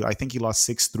capable. I think he lost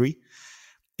 6-3.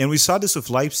 And we saw this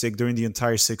with Leipzig during the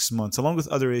entire 6 months, along with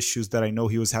other issues that I know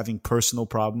he was having personal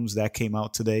problems. That came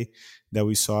out today, that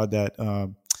we saw that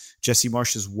Jesse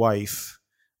Marsch's wife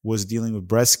was dealing with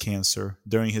breast cancer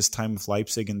during his time with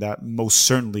Leipzig, and that most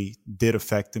certainly did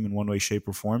affect him in one way, shape,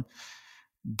 or form.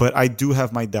 But I do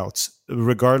have my doubts.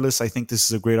 Regardless, I think this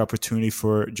is a great opportunity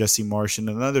for Jesse Marsch in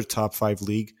another top 5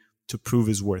 league to prove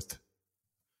his worth.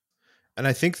 And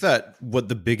I think that what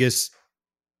the biggest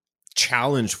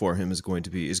challenge for him is going to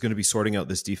be sorting out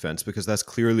this defense, because that's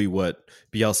clearly what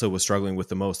Bielsa was struggling with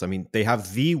the most. I mean, they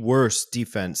have the worst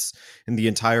defense in the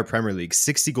entire Premier League.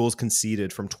 60 goals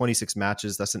conceded from 26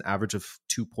 matches. That's an average of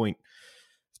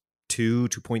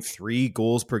 2.3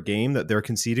 goals per game that they're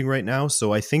conceding right now.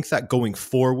 So I think that going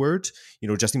forward,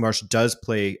 Jesse Marsch does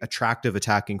play attractive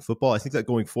attacking football. I think that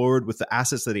going forward with the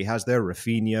assets that he has there,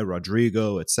 Rafinha,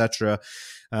 Rodrigo, etc.,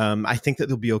 I think that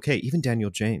they'll be okay. Even Daniel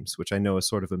James, which I know is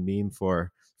sort of a meme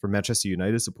for Manchester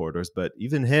United supporters, but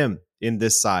even him in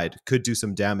this side could do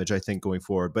some damage, I think, going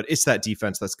forward. But it's that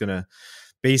defense that's going to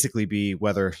basically be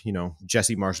whether,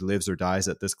 Jesse Marsch lives or dies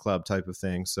at this club type of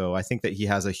thing. So I think that he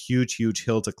has a huge, huge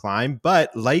hill to climb.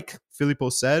 But like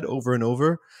Filippo said over and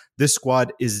over, this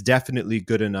squad is definitely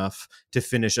good enough to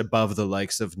finish above the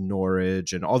likes of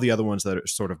Norwich and all the other ones that are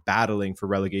sort of battling for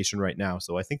relegation right now.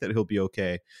 So I think that he'll be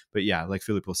okay. But yeah, like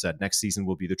Filippo said, next season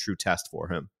will be the true test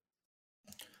for him.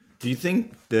 Do you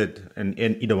think that, and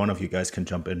either one of you guys can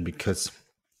jump in because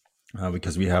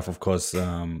we have, of course,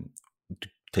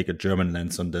 take a German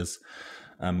lens on this,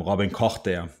 Robin Koch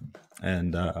there.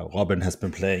 And Robin has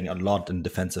been playing a lot in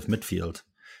defensive midfield.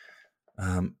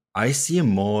 I see him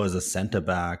more as a center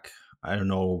back. I don't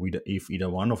know if either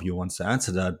one of you wants to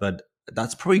answer that, but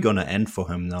that's probably going to end for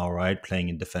him now, right? Playing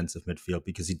in defensive midfield,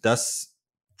 because he does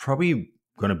probably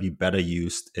going to be better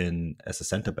used as a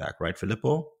center back, right,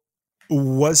 Filippo?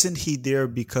 Wasn't he there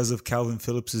because of Calvin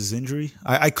Phillips' injury?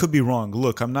 I could be wrong.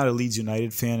 Look, I'm not a Leeds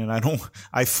United fan, and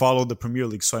I follow the Premier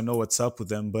League, so I know what's up with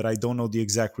them, but I don't know the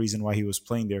exact reason why he was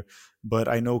playing there. But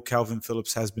I know Calvin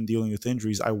Phillips has been dealing with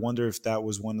injuries. I wonder if that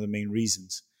was one of the main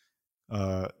reasons.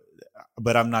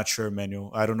 but I'm not sure,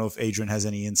 Manuel. I don't know if Adrian has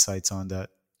any insights on that.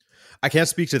 I can't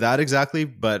speak to that exactly,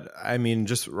 but I mean,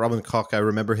 just Robin Koch, I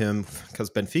remember him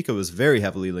because Benfica was very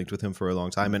heavily linked with him for a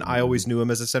long time, and I always knew him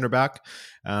as a center back.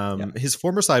 His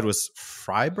former side was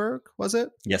Freiburg, was it?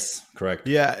 Yes, correct.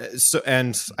 Yeah, so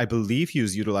and I believe he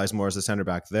was utilized more as a center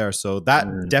back there, so that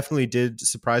definitely did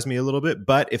surprise me a little bit.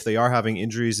 But if they are having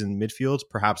injuries in midfield,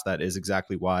 perhaps that is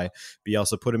exactly why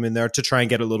Bielsa put him in there, to try and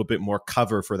get a little bit more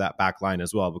cover for that back line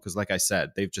as well, because like I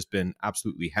said, they've just been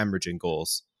absolutely hemorrhaging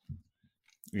goals.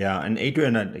 Yeah, and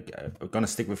Adrian, I'm going to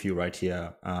stick with you right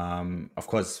here. Of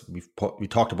course, we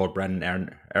talked about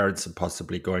Brenden Aaronson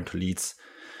possibly going to Leeds.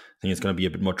 I think it's going to be a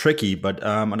bit more tricky, but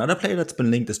another player that's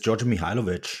been linked is Georgia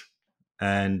Mihailovic.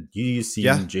 And you see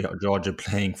Georgia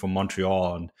playing for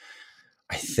Montreal, and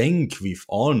I think we've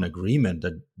all in agreement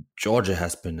that Georgia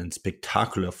has been in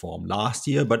spectacular form last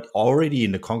year, but already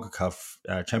in the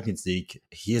CONCACAF Champions League,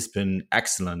 he has been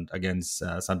excellent against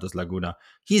Santos Laguna.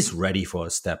 He's ready for a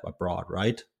step abroad,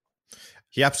 right?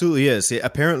 He absolutely is.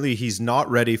 Apparently, he's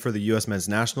not ready for the U.S. men's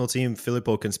national team.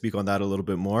 Filippo can speak on that a little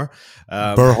bit more.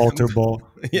 Berhalter ball.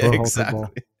 Yeah,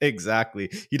 exactly.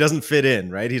 He doesn't fit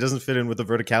in, right? He doesn't fit in with the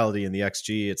verticality and the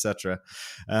XG, etc.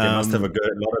 They must have a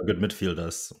lot of good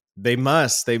midfielders. They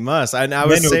must. And I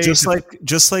was saying, just like,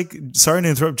 sorry to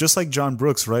interrupt, just like John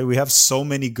Brooks, right? We have so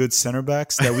many good center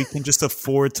backs that we can just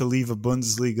afford to leave a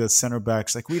Bundesliga center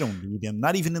backs. Like, we don't need him,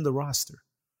 not even in the roster.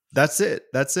 That's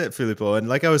it, Filippo. And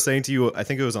like I was saying to you, I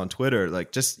think it was on Twitter,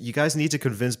 like, just you guys need to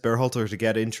convince Berhalter to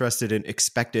get interested in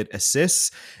expected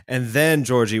assists, and then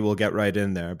Georgie will get right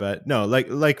in there. But no,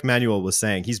 like Manuel was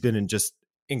saying, he's been in just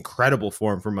incredible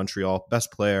form for Montreal,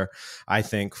 best player, I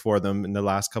think, for them in the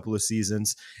last couple of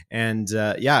seasons. And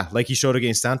like he showed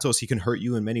against Santos, he can hurt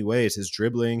you in many ways. His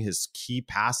dribbling, his key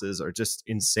passes are just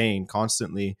insane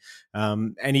constantly.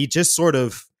 And he just sort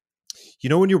of,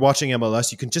 when you're watching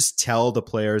MLS, you can just tell the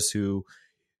players who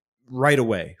right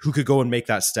away who could go and make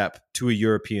that step to a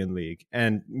European league.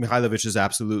 And Mihailovic is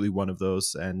absolutely one of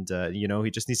those. And, he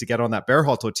just needs to get on that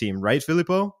Berhalter team, right,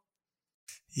 Filippo?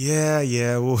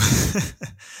 Yeah.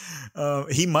 Well,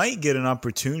 he might get an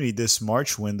opportunity this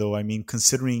March window. I mean,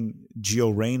 considering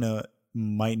Gio Reyna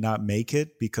might not make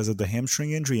it because of the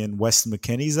hamstring injury and Weston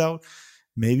McKennie's out,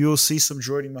 maybe we'll see some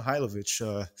Jordi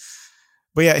Mihailovic.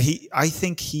 But yeah, I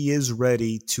think he is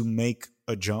ready to make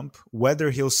a jump.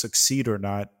 Whether he'll succeed or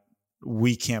not,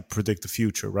 we can't predict the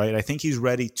future, right? I think he's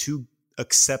ready to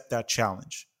accept that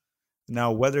challenge.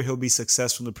 Now, whether he'll be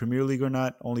successful in the Premier League or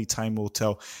not, only time will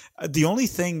tell. The only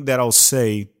thing that I'll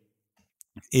say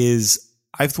is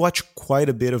I've watched quite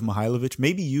a bit of Mihailovic.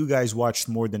 Maybe you guys watched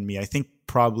more than me. I think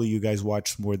probably you guys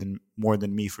watched more than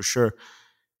me for sure.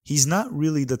 He's not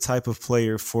really the type of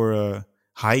player for a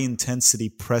high-intensity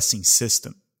pressing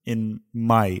system, in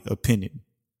my opinion.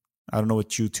 I don't know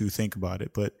what you two think about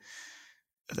it, but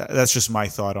that's just my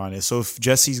thought on it. So if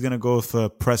Jesse's going to go with a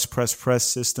press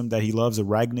system that he loves, a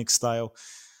Ragnick style,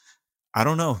 I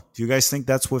don't know. Do you guys think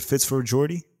that's what fits for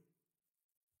Jordi?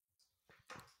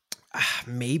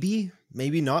 Maybe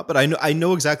not, but I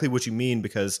know exactly what you mean,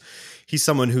 because he's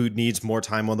someone who needs more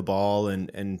time on the ball,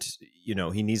 and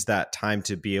he needs that time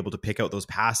to be able to pick out those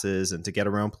passes and to get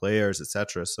around players,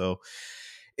 etc. So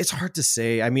it's hard to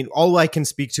say. I mean, all I can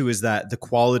speak to is that the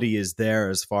quality is there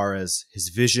as far as his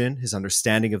vision, his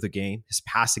understanding of the game, his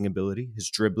passing ability, his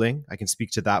dribbling. I can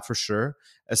speak to that for sure.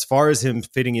 As far as him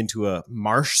fitting into a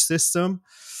Marsh system,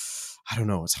 I don't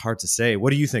know. It's hard to say.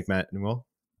 What do you think, Manuel?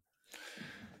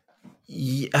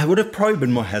 Yeah, I would have probably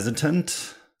been more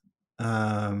hesitant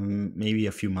maybe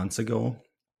a few months ago,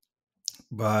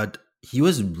 but he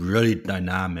was really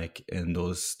dynamic in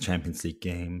those Champions League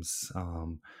games,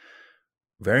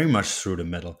 very much through the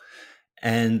middle.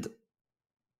 And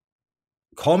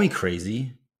call me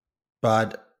crazy,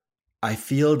 but I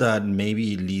feel that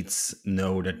maybe Leeds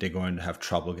know that they're going to have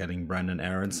trouble getting Brenden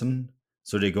Aaronson,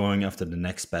 so they're going after the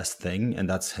next best thing, and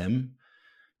that's him.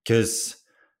 Because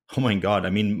oh my God,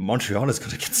 I mean, Montreal is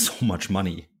going to get so much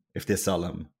money if they sell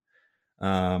him.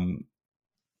 I'm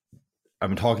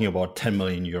talking about 10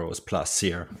 million euros plus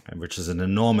here, which is an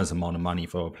enormous amount of money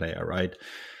for a player, right?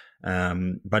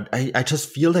 But I just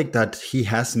feel like that he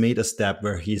has made a step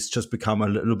where he's just become a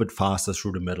little bit faster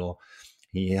through the middle.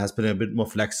 He has been a bit more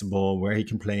flexible where he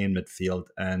can play in midfield.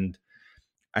 And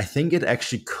I think it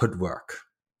actually could work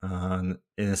in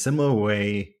a similar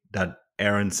way that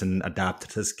Aaronson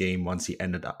adapted his game once he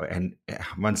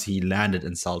landed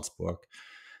in Salzburg.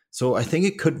 So I think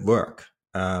it could work.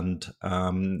 And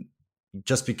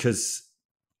just because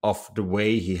of the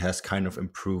way he has kind of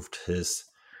improved his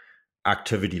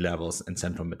activity levels in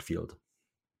central midfield.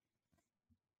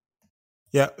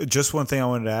 Yeah, just one thing I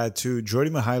wanted to add too. Djordje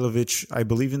Mihailovic, I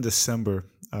believe in December,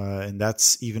 and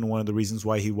that's even one of the reasons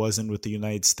why he wasn't with the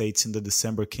United States in the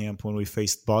December camp when we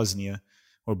faced Bosnia,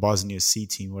 or Bosnia's C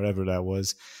team, whatever that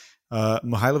was.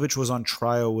 Mihailovic was on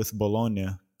trial with Bologna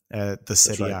at the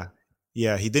Serie A. Right.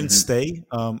 Yeah, he didn't stay.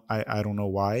 I don't know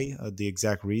why, the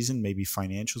exact reason, maybe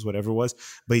financials, whatever it was,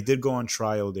 but he did go on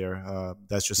trial there.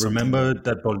 That's just remember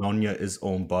that Bologna is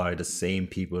owned by the same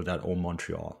people that own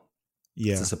Montreal.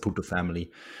 Yeah, it's a Saputo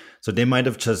family, so they might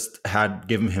have just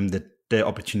given him the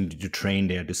opportunity to train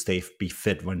there to be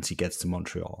fit once he gets to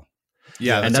Montreal.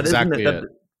 Yeah, and that's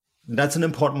that's an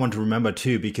important one to remember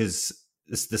too, because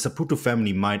the Saputo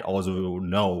family might also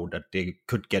know that they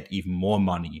could get even more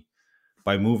money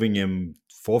by moving him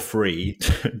for free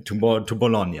to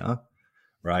Bologna,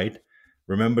 right?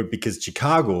 Remember, because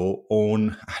Chicago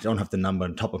I don't have the number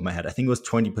on top of my head, I think it was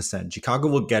 20%. Chicago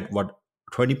will get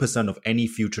 20% of any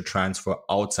future transfer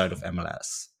outside of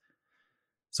MLS.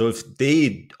 So if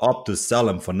they opt to sell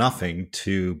him for nothing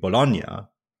to Bologna,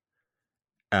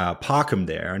 park him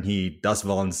there, and he does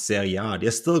well in Serie A,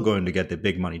 they're still going to get the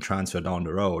big money transfer down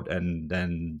the road, and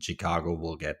then Chicago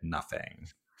will get nothing.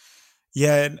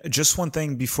 Yeah, and just one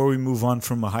thing before we move on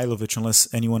from Mihailovic,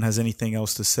 unless anyone has anything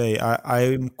else to say,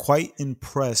 I'm quite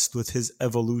impressed with his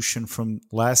evolution from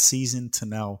last season to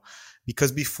now,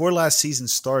 because before last season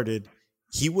started,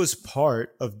 he was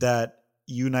part of that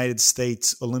United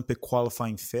States Olympic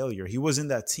qualifying failure. He was in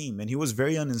that team, and he was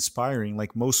very uninspiring,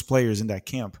 like most players in that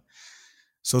camp.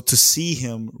 So to see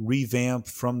him revamp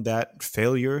from that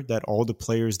failure that all the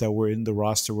players that were in the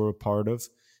roster were a part of,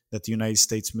 that the United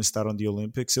States missed out on the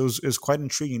Olympics, it was quite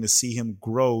intriguing to see him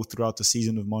grow throughout the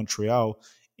season of Montreal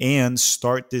and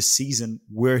start this season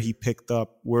where he pick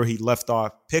up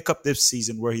this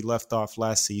season where he left off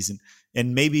last season,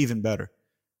 and maybe even better.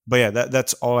 But yeah,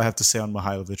 that's all I have to say on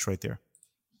Mihailovic right there.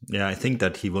 Yeah, I think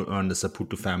that he will earn the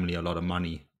Saputo family a lot of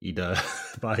money, either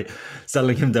by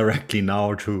selling him directly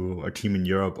now to a team in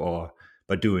Europe or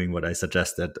by doing what I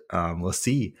suggested. We'll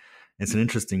see. It's an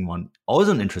interesting one. Also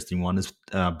an interesting one is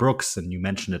Brooks, and you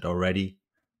mentioned it already.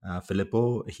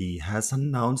 Filippo, he has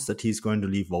announced that he's going to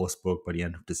leave Wolfsburg by the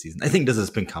end of the season. I think this has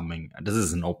been coming. This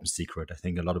is an open secret. I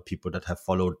think a lot of people that have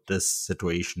followed this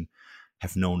situation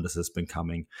have known this has been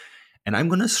coming. And I'm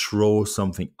going to throw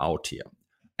something out here.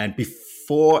 And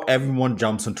before everyone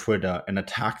jumps on Twitter and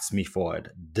attacks me for it,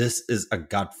 this is a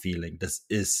gut feeling. This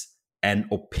is an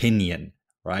opinion,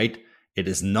 right? It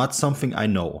is not something I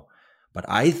know. But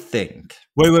I think...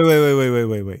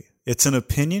 Wait. It's an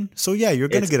opinion? So yeah, you're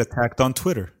going to get attacked on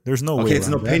Twitter. There's no way. Okay, it's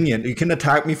an opinion. You can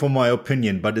attack me for my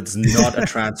opinion, but it's not a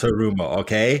transfer rumor,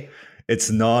 okay? It's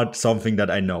not something that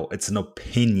I know. It's an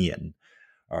opinion.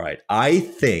 All right. I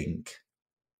think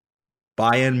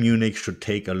Bayern Munich should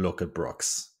take a look at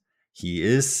Brooks. He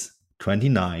is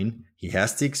 29. He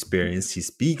has the experience. He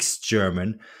speaks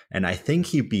German. And I think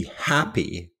he'd be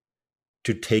happy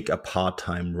to take a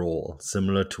part-time role,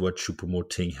 similar to what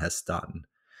Choupo-Moting has done.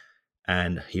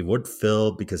 And he would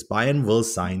fill, because Bayern will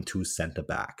sign 2 center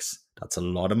backs. That's a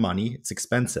lot of money. It's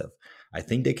expensive. I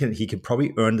think he can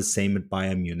probably earn the same at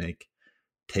Bayern Munich,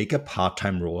 take a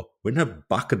part-time role, win a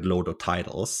bucket load of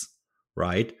titles,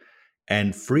 right?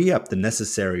 And free up the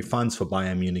necessary funds for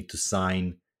Bayern Munich to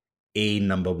sign a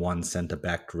number 1 center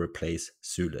back to replace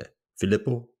Süle.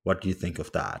 Filippo, what do you think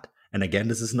of that? And again,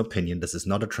 this is an opinion. This is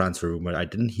not a transfer rumor. I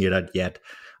didn't hear that yet.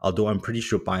 Although I'm pretty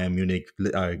sure Bayern Munich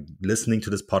are listening to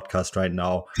this podcast right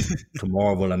now.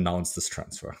 Tomorrow will announce this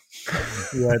transfer.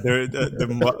 Yeah,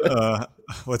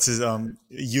 what's his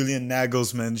Julian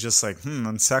Nagelsmann just like,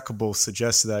 unsackable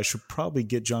suggested that I should probably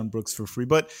get John Brooks for free.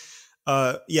 But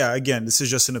yeah, again, this is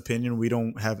just an opinion. We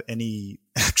don't have any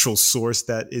actual source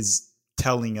that is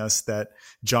telling us that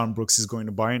John Brooks is going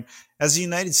to Bayern. As a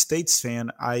United States fan,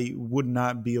 I would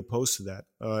not be opposed to that.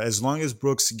 As long as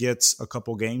Brooks gets a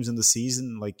couple games in the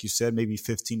season, like you said, maybe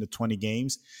 15 to 20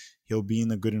 games, he'll be in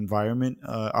a good environment.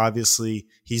 Obviously,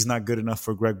 he's not good enough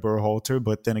for Greg Berhalter,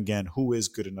 but then again, who is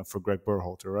good enough for Greg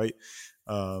Berhalter, right?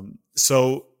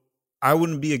 So I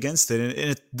wouldn't be against it.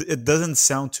 And it doesn't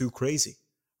sound too crazy,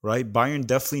 right? Bayern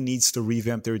definitely needs to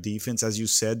revamp their defense. As you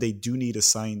said, they do need to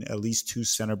sign at least 2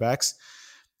 center backs.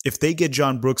 If they get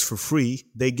John Brooks for free,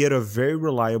 they get a very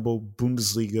reliable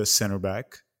Bundesliga center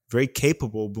back, very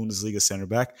capable Bundesliga center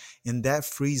back, and that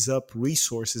frees up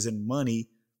resources and money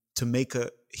to make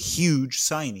a huge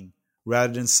signing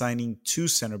rather than signing 2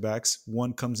 center backs.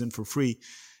 One comes in for free.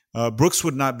 Brooks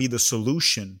would not be the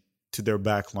solution to their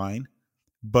back line,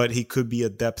 but he could be a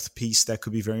depth piece that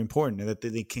could be very important and that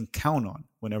they can count on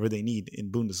whenever they need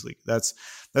in Bundesliga.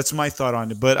 That's my thought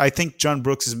on it. But I think John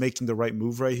Brooks is making the right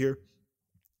move right here.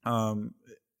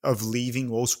 of leaving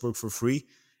Wolfsburg for free,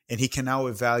 and he can now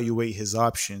evaluate his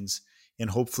options and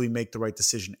hopefully make the right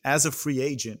decision. As a free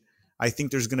agent, I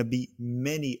think there's going to be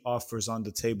many offers on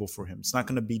the table for him. It's not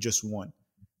going to be just one.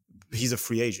 He's a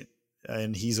free agent,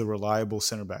 and he's a reliable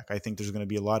center back. I think there's going to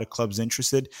be a lot of clubs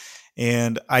interested,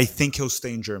 and I think he'll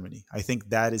stay in Germany. I think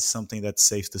that is something that's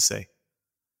safe to say.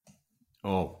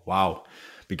 Oh, wow.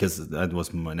 Because that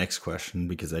was my next question,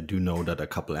 because I do know that a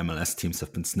couple MLS teams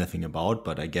have been sniffing about,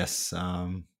 but I guess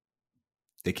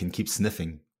they can keep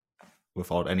sniffing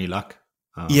without any luck.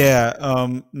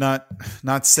 Not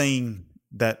saying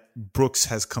that Brooks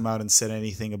has come out and said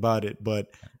anything about it,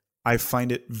 but I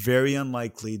find it very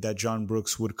unlikely that John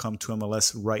Brooks would come to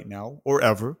MLS right now or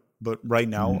ever. But right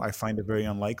now, I find it very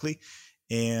unlikely.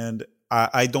 And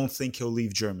I don't think he'll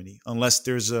leave Germany unless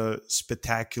there's a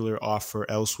spectacular offer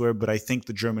elsewhere. But I think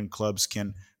the German clubs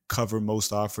can cover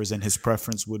most offers, and his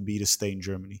preference would be to stay in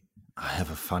Germany. I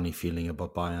have a funny feeling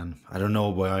about Bayern. I don't know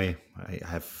why.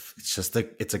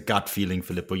 It's a gut feeling,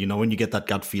 Filippo. You know, when you get that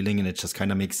gut feeling and it just kind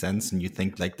of makes sense and you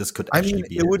think like this could actually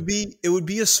be it would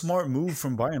be a smart move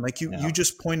from Bayern. Like you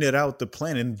just pointed out the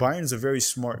plan, and Bayern's a very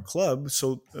smart club,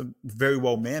 so very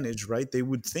well managed, right? They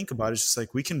would think about it. It's just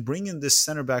like, we can bring in this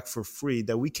center back for free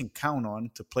that we can count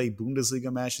on to play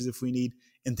Bundesliga matches if we need,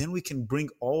 and then we can bring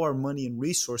all our money and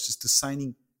resources to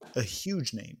signing a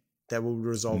huge name that will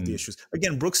resolve the issues.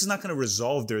 Again, Brooks is not going to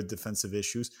resolve their defensive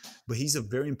issues, but he's a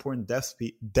very important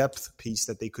depth piece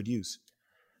that they could use.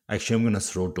 Actually, I'm going to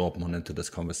throw Dortmund into this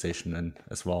conversation in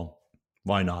as well.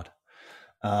 Why not?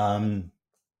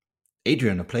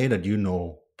 Adrian, a player that you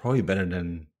know probably better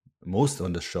than most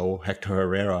on the show, Hector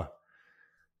Herrera.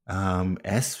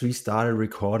 As we started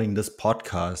recording this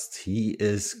podcast, he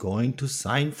is going to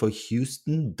sign for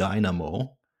Houston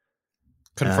Dynamo.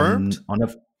 Confirmed?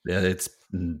 Yeah, it's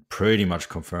pretty much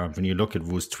confirmed. When you look at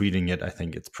who's tweeting it, I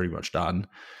think it's pretty much done.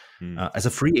 As a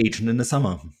free agent in the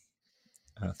summer.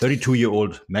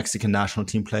 32-year-old Mexican national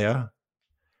team player.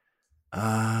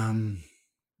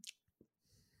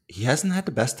 He hasn't had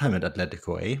the best time at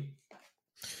Atletico, eh?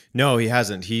 No, he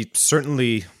hasn't. He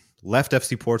certainly left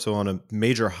FC Porto on a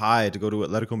major high to go to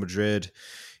Atletico Madrid.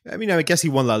 I mean, I guess he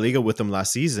won La Liga with them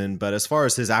last season, but as far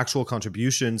as his actual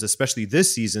contributions, especially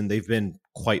this season, they've been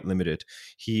quite limited.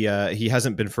 He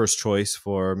hasn't been first choice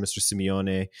for Mr.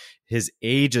 Simeone. His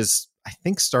age is, I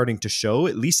think, starting to show,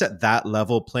 at least at that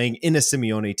level, playing in a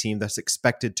Simeone team that's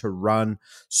expected to run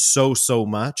so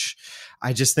much.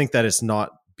 I just think that it's not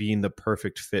being the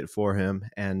perfect fit for him.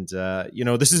 And,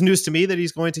 this is news to me that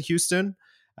he's going to Houston.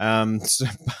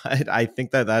 But I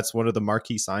think that that's one of the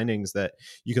marquee signings that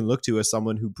you can look to as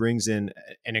someone who brings in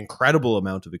an incredible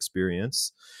amount of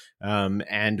experience,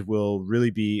 and will really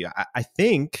be, I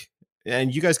think,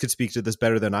 and you guys could speak to this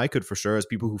better than I could for sure, as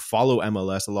people who follow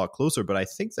MLS a lot closer, but I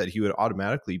think that he would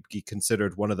automatically be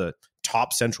considered one of the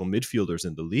top central midfielders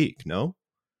in the league, no?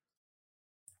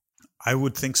 I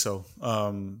would think so.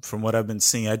 From what I've been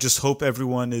seeing, I just hope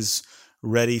everyone is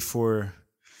ready for...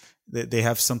 They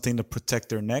have something to protect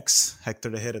their necks. Hector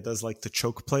Herrera does like to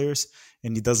choke players,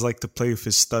 and he does like to play with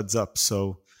his studs up.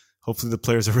 So hopefully the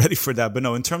players are ready for that. But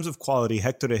no, in terms of quality,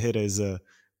 Hector Herrera is a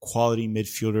quality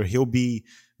midfielder. He'll be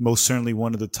most certainly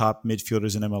one of the top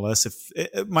midfielders in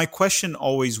MLS. My question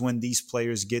always when these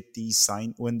players get these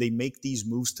signed, when they make these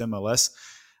moves to MLS,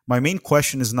 my main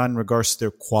question is not in regards to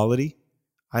their quality.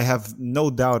 I have no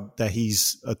doubt that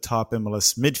he's a top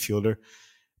MLS midfielder.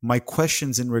 My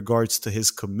question's in regards to his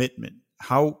commitment.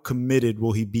 How committed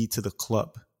will he be to the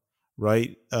club,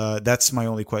 right? That's my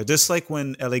only question. Just like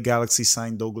when LA Galaxy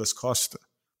signed Douglas Costa.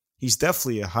 He's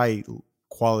definitely a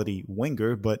high-quality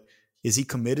winger, but is he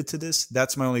committed to this?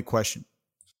 That's my only question.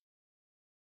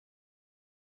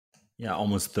 Yeah,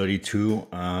 almost 32.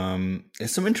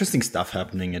 There's some interesting stuff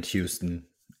happening at Houston,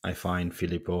 I find,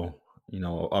 Filippo.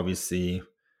 Obviously,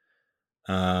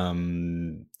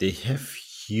 they have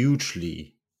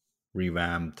hugely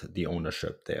revamped the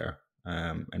ownership there,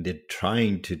 and they're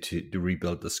trying to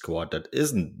rebuild the squad that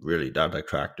isn't really that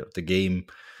attractive. The game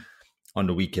on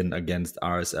the weekend against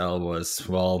RSL was,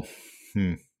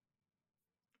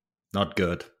 not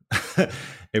good.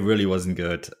 It really wasn't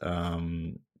good.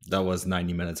 That was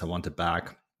 90 minutes I wanted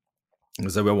back.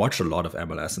 So we watched a lot of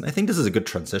MLS, and I think this is a good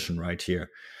transition right here,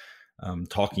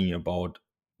 talking about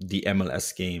the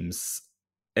MLS games.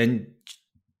 And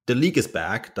the league is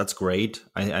back. That's great.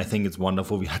 I think it's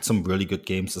wonderful. We had some really good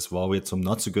games as well. We had some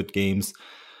not so good games.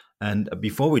 And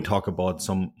before we talk about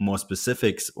some more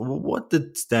specifics, what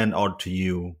did stand out to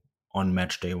you on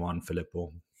match day one,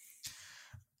 Filippo?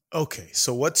 Okay,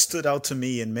 so what stood out to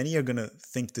me, and many are going to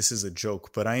think this is a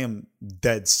joke, but I am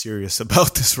dead serious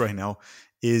about this right now,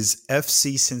 is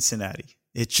FC Cincinnati.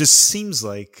 it just seems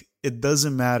like it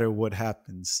doesn't matter what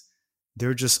happens.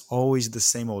 They're just always the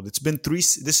same old. It's been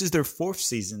this is their 4th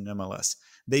season in MLS.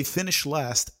 They finished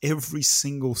last every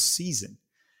single season.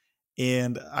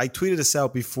 And I tweeted this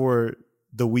out before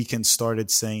the weekend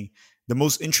started saying, the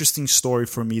most interesting story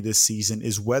for me this season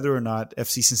is whether or not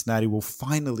FC Cincinnati will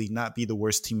finally not be the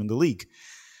worst team in the league.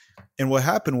 And what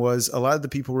happened was a lot of the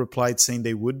people replied saying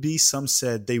they would be. Some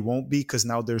said they won't be because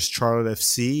now there's Charlotte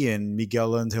FC, and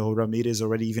Miguel Angel Ramirez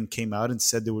already even came out and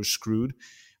said they were screwed.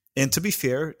 And to be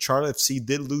fair, Charlotte FC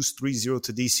did lose 3-0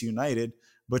 to DC United,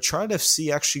 but Charlotte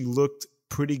FC actually looked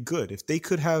pretty good. If they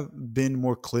could have been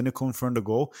more clinical in front of the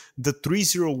goal, the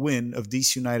 3-0 win of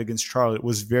DC United against Charlotte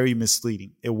was very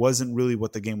misleading. It wasn't really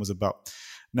what the game was about.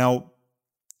 Now,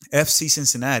 FC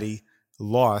Cincinnati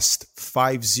lost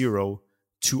 5-0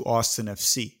 to Austin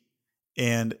FC,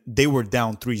 and they were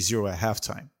down 3-0 at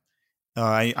halftime.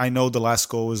 I know the last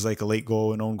goal was like a late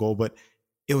goal, an own goal, but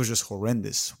it was just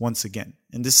horrendous once again.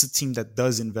 And this is a team that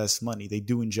does invest money. They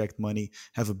do inject money,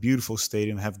 have a beautiful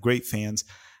stadium, have great fans.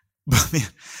 But man,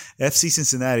 FC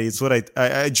Cincinnati, it's what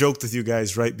I joked with you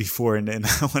guys right before, and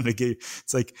I want to get,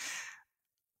 it's like,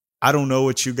 I don't know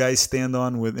what you guys stand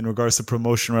on with in regards to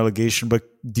promotion relegation, but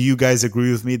do you guys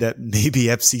agree with me that maybe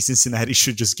FC Cincinnati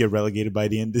should just get relegated by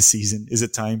the end of the season? Is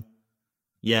it time?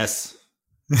 Yes.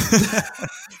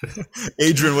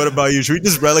 Adrian, what about you? Should we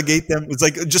just relegate them? It's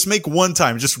like, just make one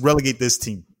time, just relegate this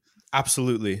team.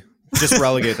 Absolutely. Just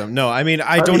relegate them. No, I mean,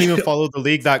 I don't even follow the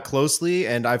league that closely,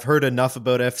 and I've heard enough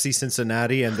about FC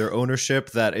Cincinnati and their ownership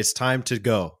that it's time to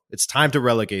go. It's time to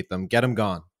relegate them. Get them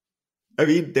gone. I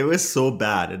mean, they were so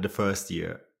bad in the first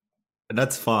year, and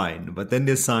that's fine. But then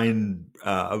they signed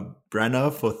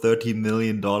Brenner for $13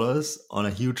 million on a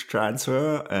huge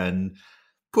transfer, and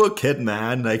poor kid,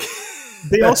 man. Like,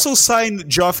 they also signed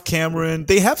Geoff Cameron.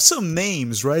 They have some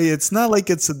names, right? It's not like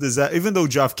it's a disaster, even though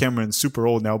Geoff Cameron's super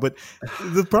old now. But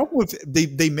the problem with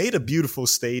they made a beautiful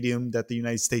stadium that the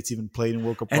United States even played in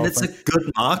World Cup. And it's a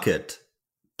good market.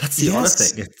 That's the other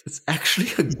thing. It's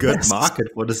actually a good market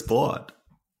for the sport.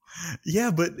 Yeah,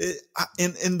 but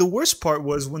and the worst part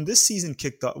was when this season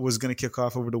was going to kick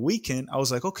off over the weekend, I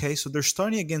was like, okay, so they're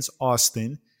starting against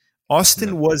Austin.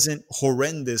 Austin wasn't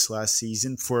horrendous last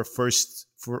season for a first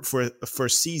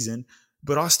season,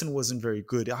 but Austin wasn't very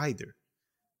good either.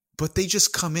 But they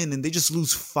just come in and they just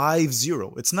lose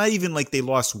 5-0. It's not even like they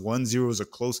lost 1-0 or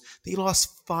close. They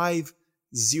lost 5-0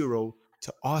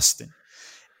 to Austin.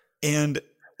 And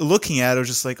looking at it, I was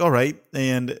just like, all right,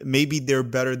 and maybe they're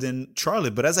better than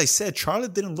Charlotte. But as I said,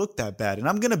 Charlotte didn't look that bad. And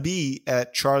I'm going to be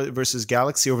at Charlotte versus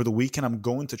Galaxy over the weekend. I'm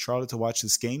going to Charlotte to watch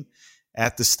this game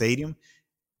at the stadium.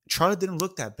 Charlotte didn't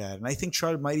look that bad. And I think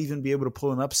Charlotte might even be able to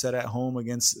pull an upset at home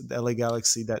against the LA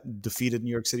Galaxy that defeated New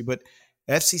York City. But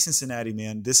FC Cincinnati,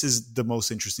 man, this is the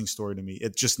most interesting story to me.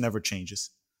 It just never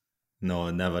changes. No,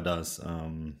 it never does.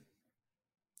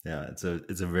 Yeah, it's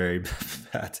a very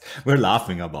bad. We're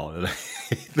laughing about it.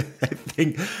 I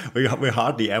think we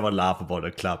hardly ever laugh about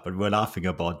a club, but we're laughing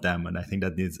about them, and I think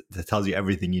that tells you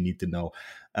everything you need to know.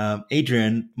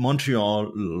 Adrian,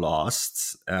 Montreal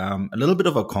lost a little bit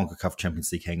of a CONCACAF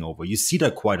Champions League hangover. You see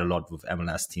that quite a lot with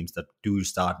MLS teams that do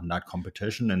start in that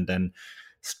competition and then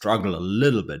struggle a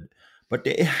little bit. But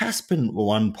there has been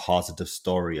one positive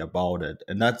story about it,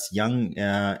 and that's young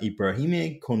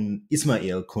Ismail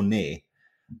Kone.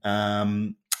 A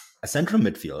central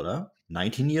midfielder,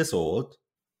 19 years old,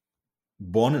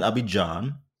 born in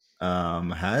Abidjan,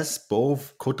 has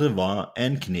both Côte d'Ivoire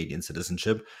and Canadian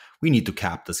citizenship. We need to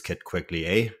cap this kid quickly,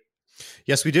 eh?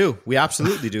 Yes, we do. We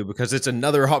absolutely do, because it's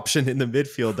another option in the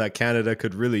midfield that Canada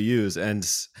could really use. And,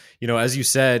 you know, as you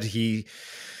said,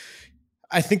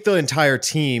 I think the entire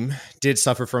team did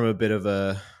suffer from a bit of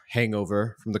a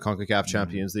hangover from the CONCACAF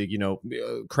Champions League. You know,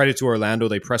 credit to Orlando.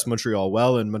 They pressed Montreal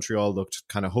well, and Montreal looked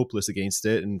kind of hopeless against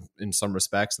it in some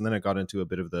respects. And then it got into a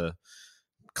bit of the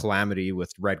calamity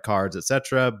with red cards,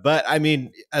 etc. But I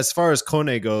mean, as far as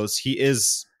Kone goes, he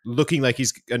is looking like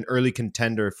he's an early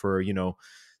contender for, you know,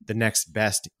 the next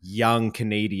best young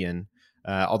Canadian.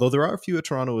 Although there are a few at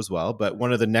Toronto as well, but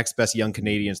one of the next best young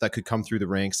Canadians that could come through the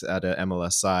ranks at a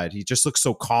MLS side. He just looks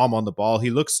so calm on the ball. He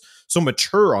looks so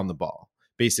mature on the ball,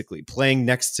 basically playing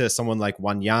next to someone like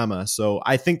Wanyama. So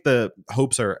I think the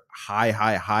hopes are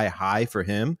high for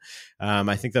him.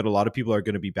 I think that a lot of people are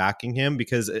going to be backing him,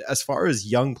 because as far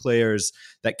as young players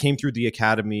that came through the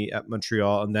academy at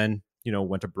Montreal and then, you know,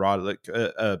 went abroad, like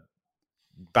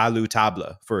Balou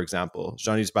Tabla, for example,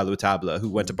 Jean-Yves Balou Tabla, who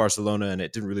went to Barcelona and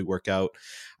it didn't really work out.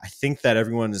 I think that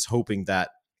everyone is hoping that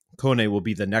Kone will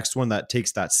be the next one that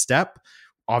takes that step.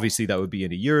 Obviously, that would be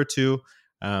in a year or two.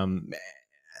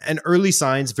 And early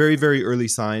signs, very, very early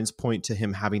signs, point to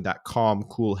him having that calm,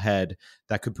 cool head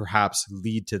that could perhaps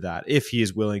lead to that if he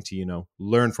is willing to,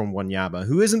 learn from Wanyama,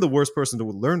 who isn't the worst person to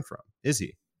learn from, is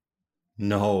he?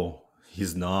 No,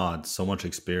 he's not. So much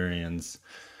experience.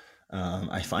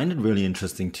 I find it really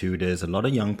interesting too. There's a lot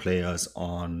of young players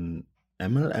on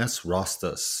MLS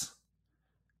rosters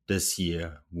this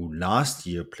year who last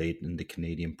year played in the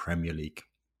Canadian Premier League.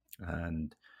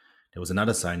 And there was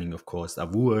another signing, of course,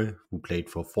 Avue, who played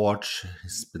for Forge.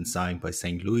 He's been signed by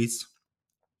St. Louis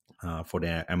for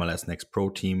their MLS Next Pro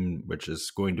team, which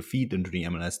is going to feed into the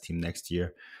MLS team next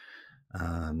year.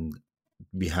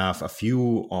 We have a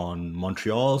few on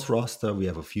Montreal's roster. We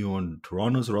have a few on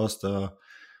Toronto's roster.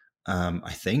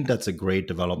 I think that's a great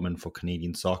development for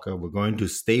Canadian soccer. We're going to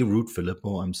stay root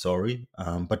Filippo, I'm sorry.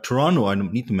 But Toronto, I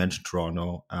don't need to mention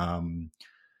Toronto.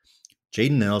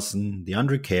 Jaden Nelson,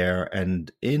 DeAndre Kerr,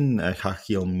 and in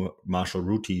Hakeem Marshall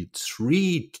Ruti,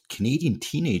 3 Canadian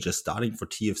teenagers starting for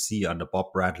TFC under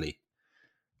Bob Bradley.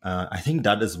 I think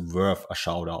that is worth a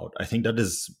shout out. I think that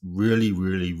is really,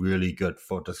 really, really good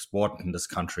for the sport in this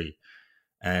country.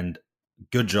 And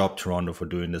good job, Toronto, for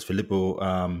doing this. Filippo,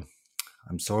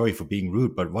 I'm sorry for being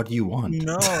rude, but what do you want?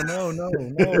 No,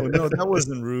 that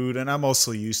wasn't rude. And I'm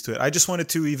also used to it. I just wanted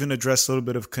to even address a little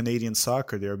bit of Canadian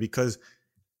soccer there, because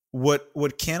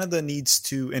what Canada needs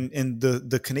to, and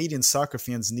the Canadian soccer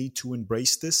fans need to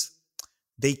embrace this.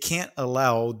 They can't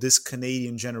allow this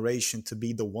Canadian generation to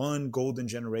be the one golden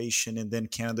generation and then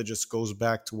Canada just goes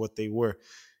back to what they were.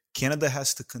 Canada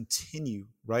has to continue,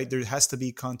 right? There has to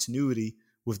be continuity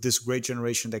with this great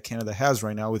generation that Canada has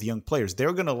right now with young players.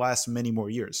 They're going to last many more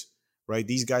years, right?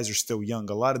 These guys are still young.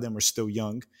 A lot of them are still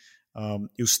young.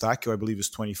 Eustáquio, I believe, is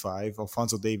 25.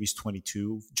 Alphonso Davies,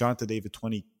 22. Jonathan David,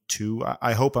 22.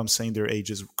 I hope I'm saying their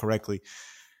ages correctly.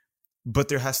 But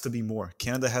there has to be more.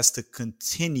 Canada has to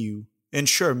continue. And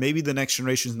sure, maybe the next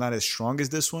generation is not as strong as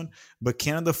this one, but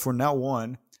Canada, for now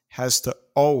on, has to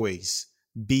always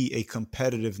be a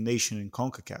competitive nation in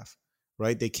CONCACAF,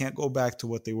 right? They can't go back to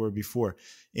what they were before.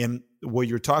 And what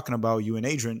you're talking about, you and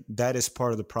Adrian, that is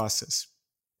part of the process.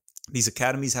 These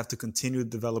academies have to continue to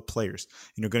develop players.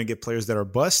 And you're going to get players that are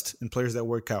bust and players that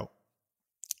work out.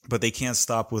 But they can't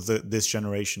stop with this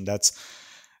generation. That's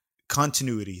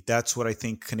continuity. That's what I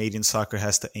think Canadian soccer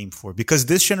has to aim for, because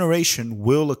this generation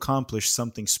will accomplish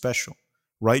something special,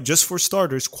 right? Just for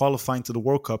starters, qualifying to the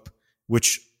World Cup,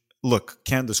 which, look,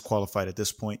 Canada's qualified at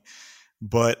this point,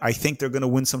 but I think they're going to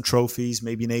win some trophies,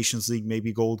 maybe Nations League,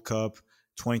 maybe Gold Cup,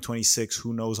 2026.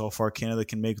 Who knows how far Canada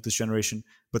can make with this generation,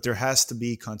 but there has to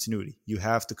be continuity. You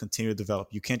have to continue to develop.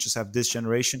 You can't just have this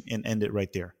generation and end it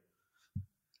right there.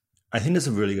 I think that's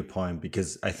a really good point,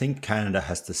 because I think Canada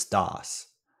has the stars.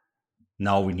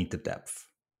 Now we need the depth.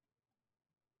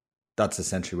 That's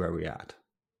essentially where we're at.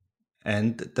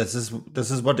 And this is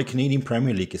what the Canadian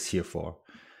Premier League is here for.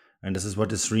 And this is what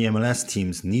the 3 MLS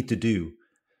teams need to do.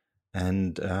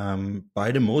 And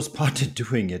by the most part, they're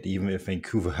doing it, even if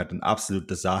Vancouver had an absolute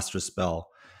disastrous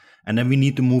spell. And then we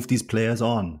need to move these players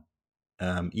on,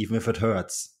 even if it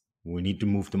hurts. We need to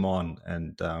move them on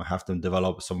and have them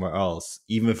develop somewhere else,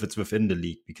 even if it's within the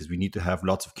league, because we need to have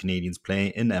lots of Canadians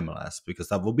playing in MLS, because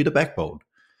that will be the backbone.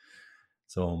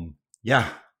 So, yeah,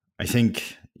 I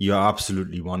think you're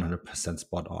absolutely 100%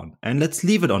 spot on. And let's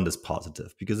leave it on this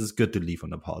positive, because it's good to leave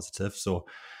on a positive. So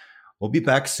we'll be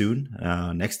back soon.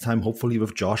 Next time, hopefully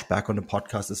with Josh back on the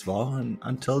podcast as well. And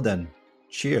until then,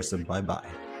 cheers and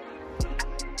bye-bye.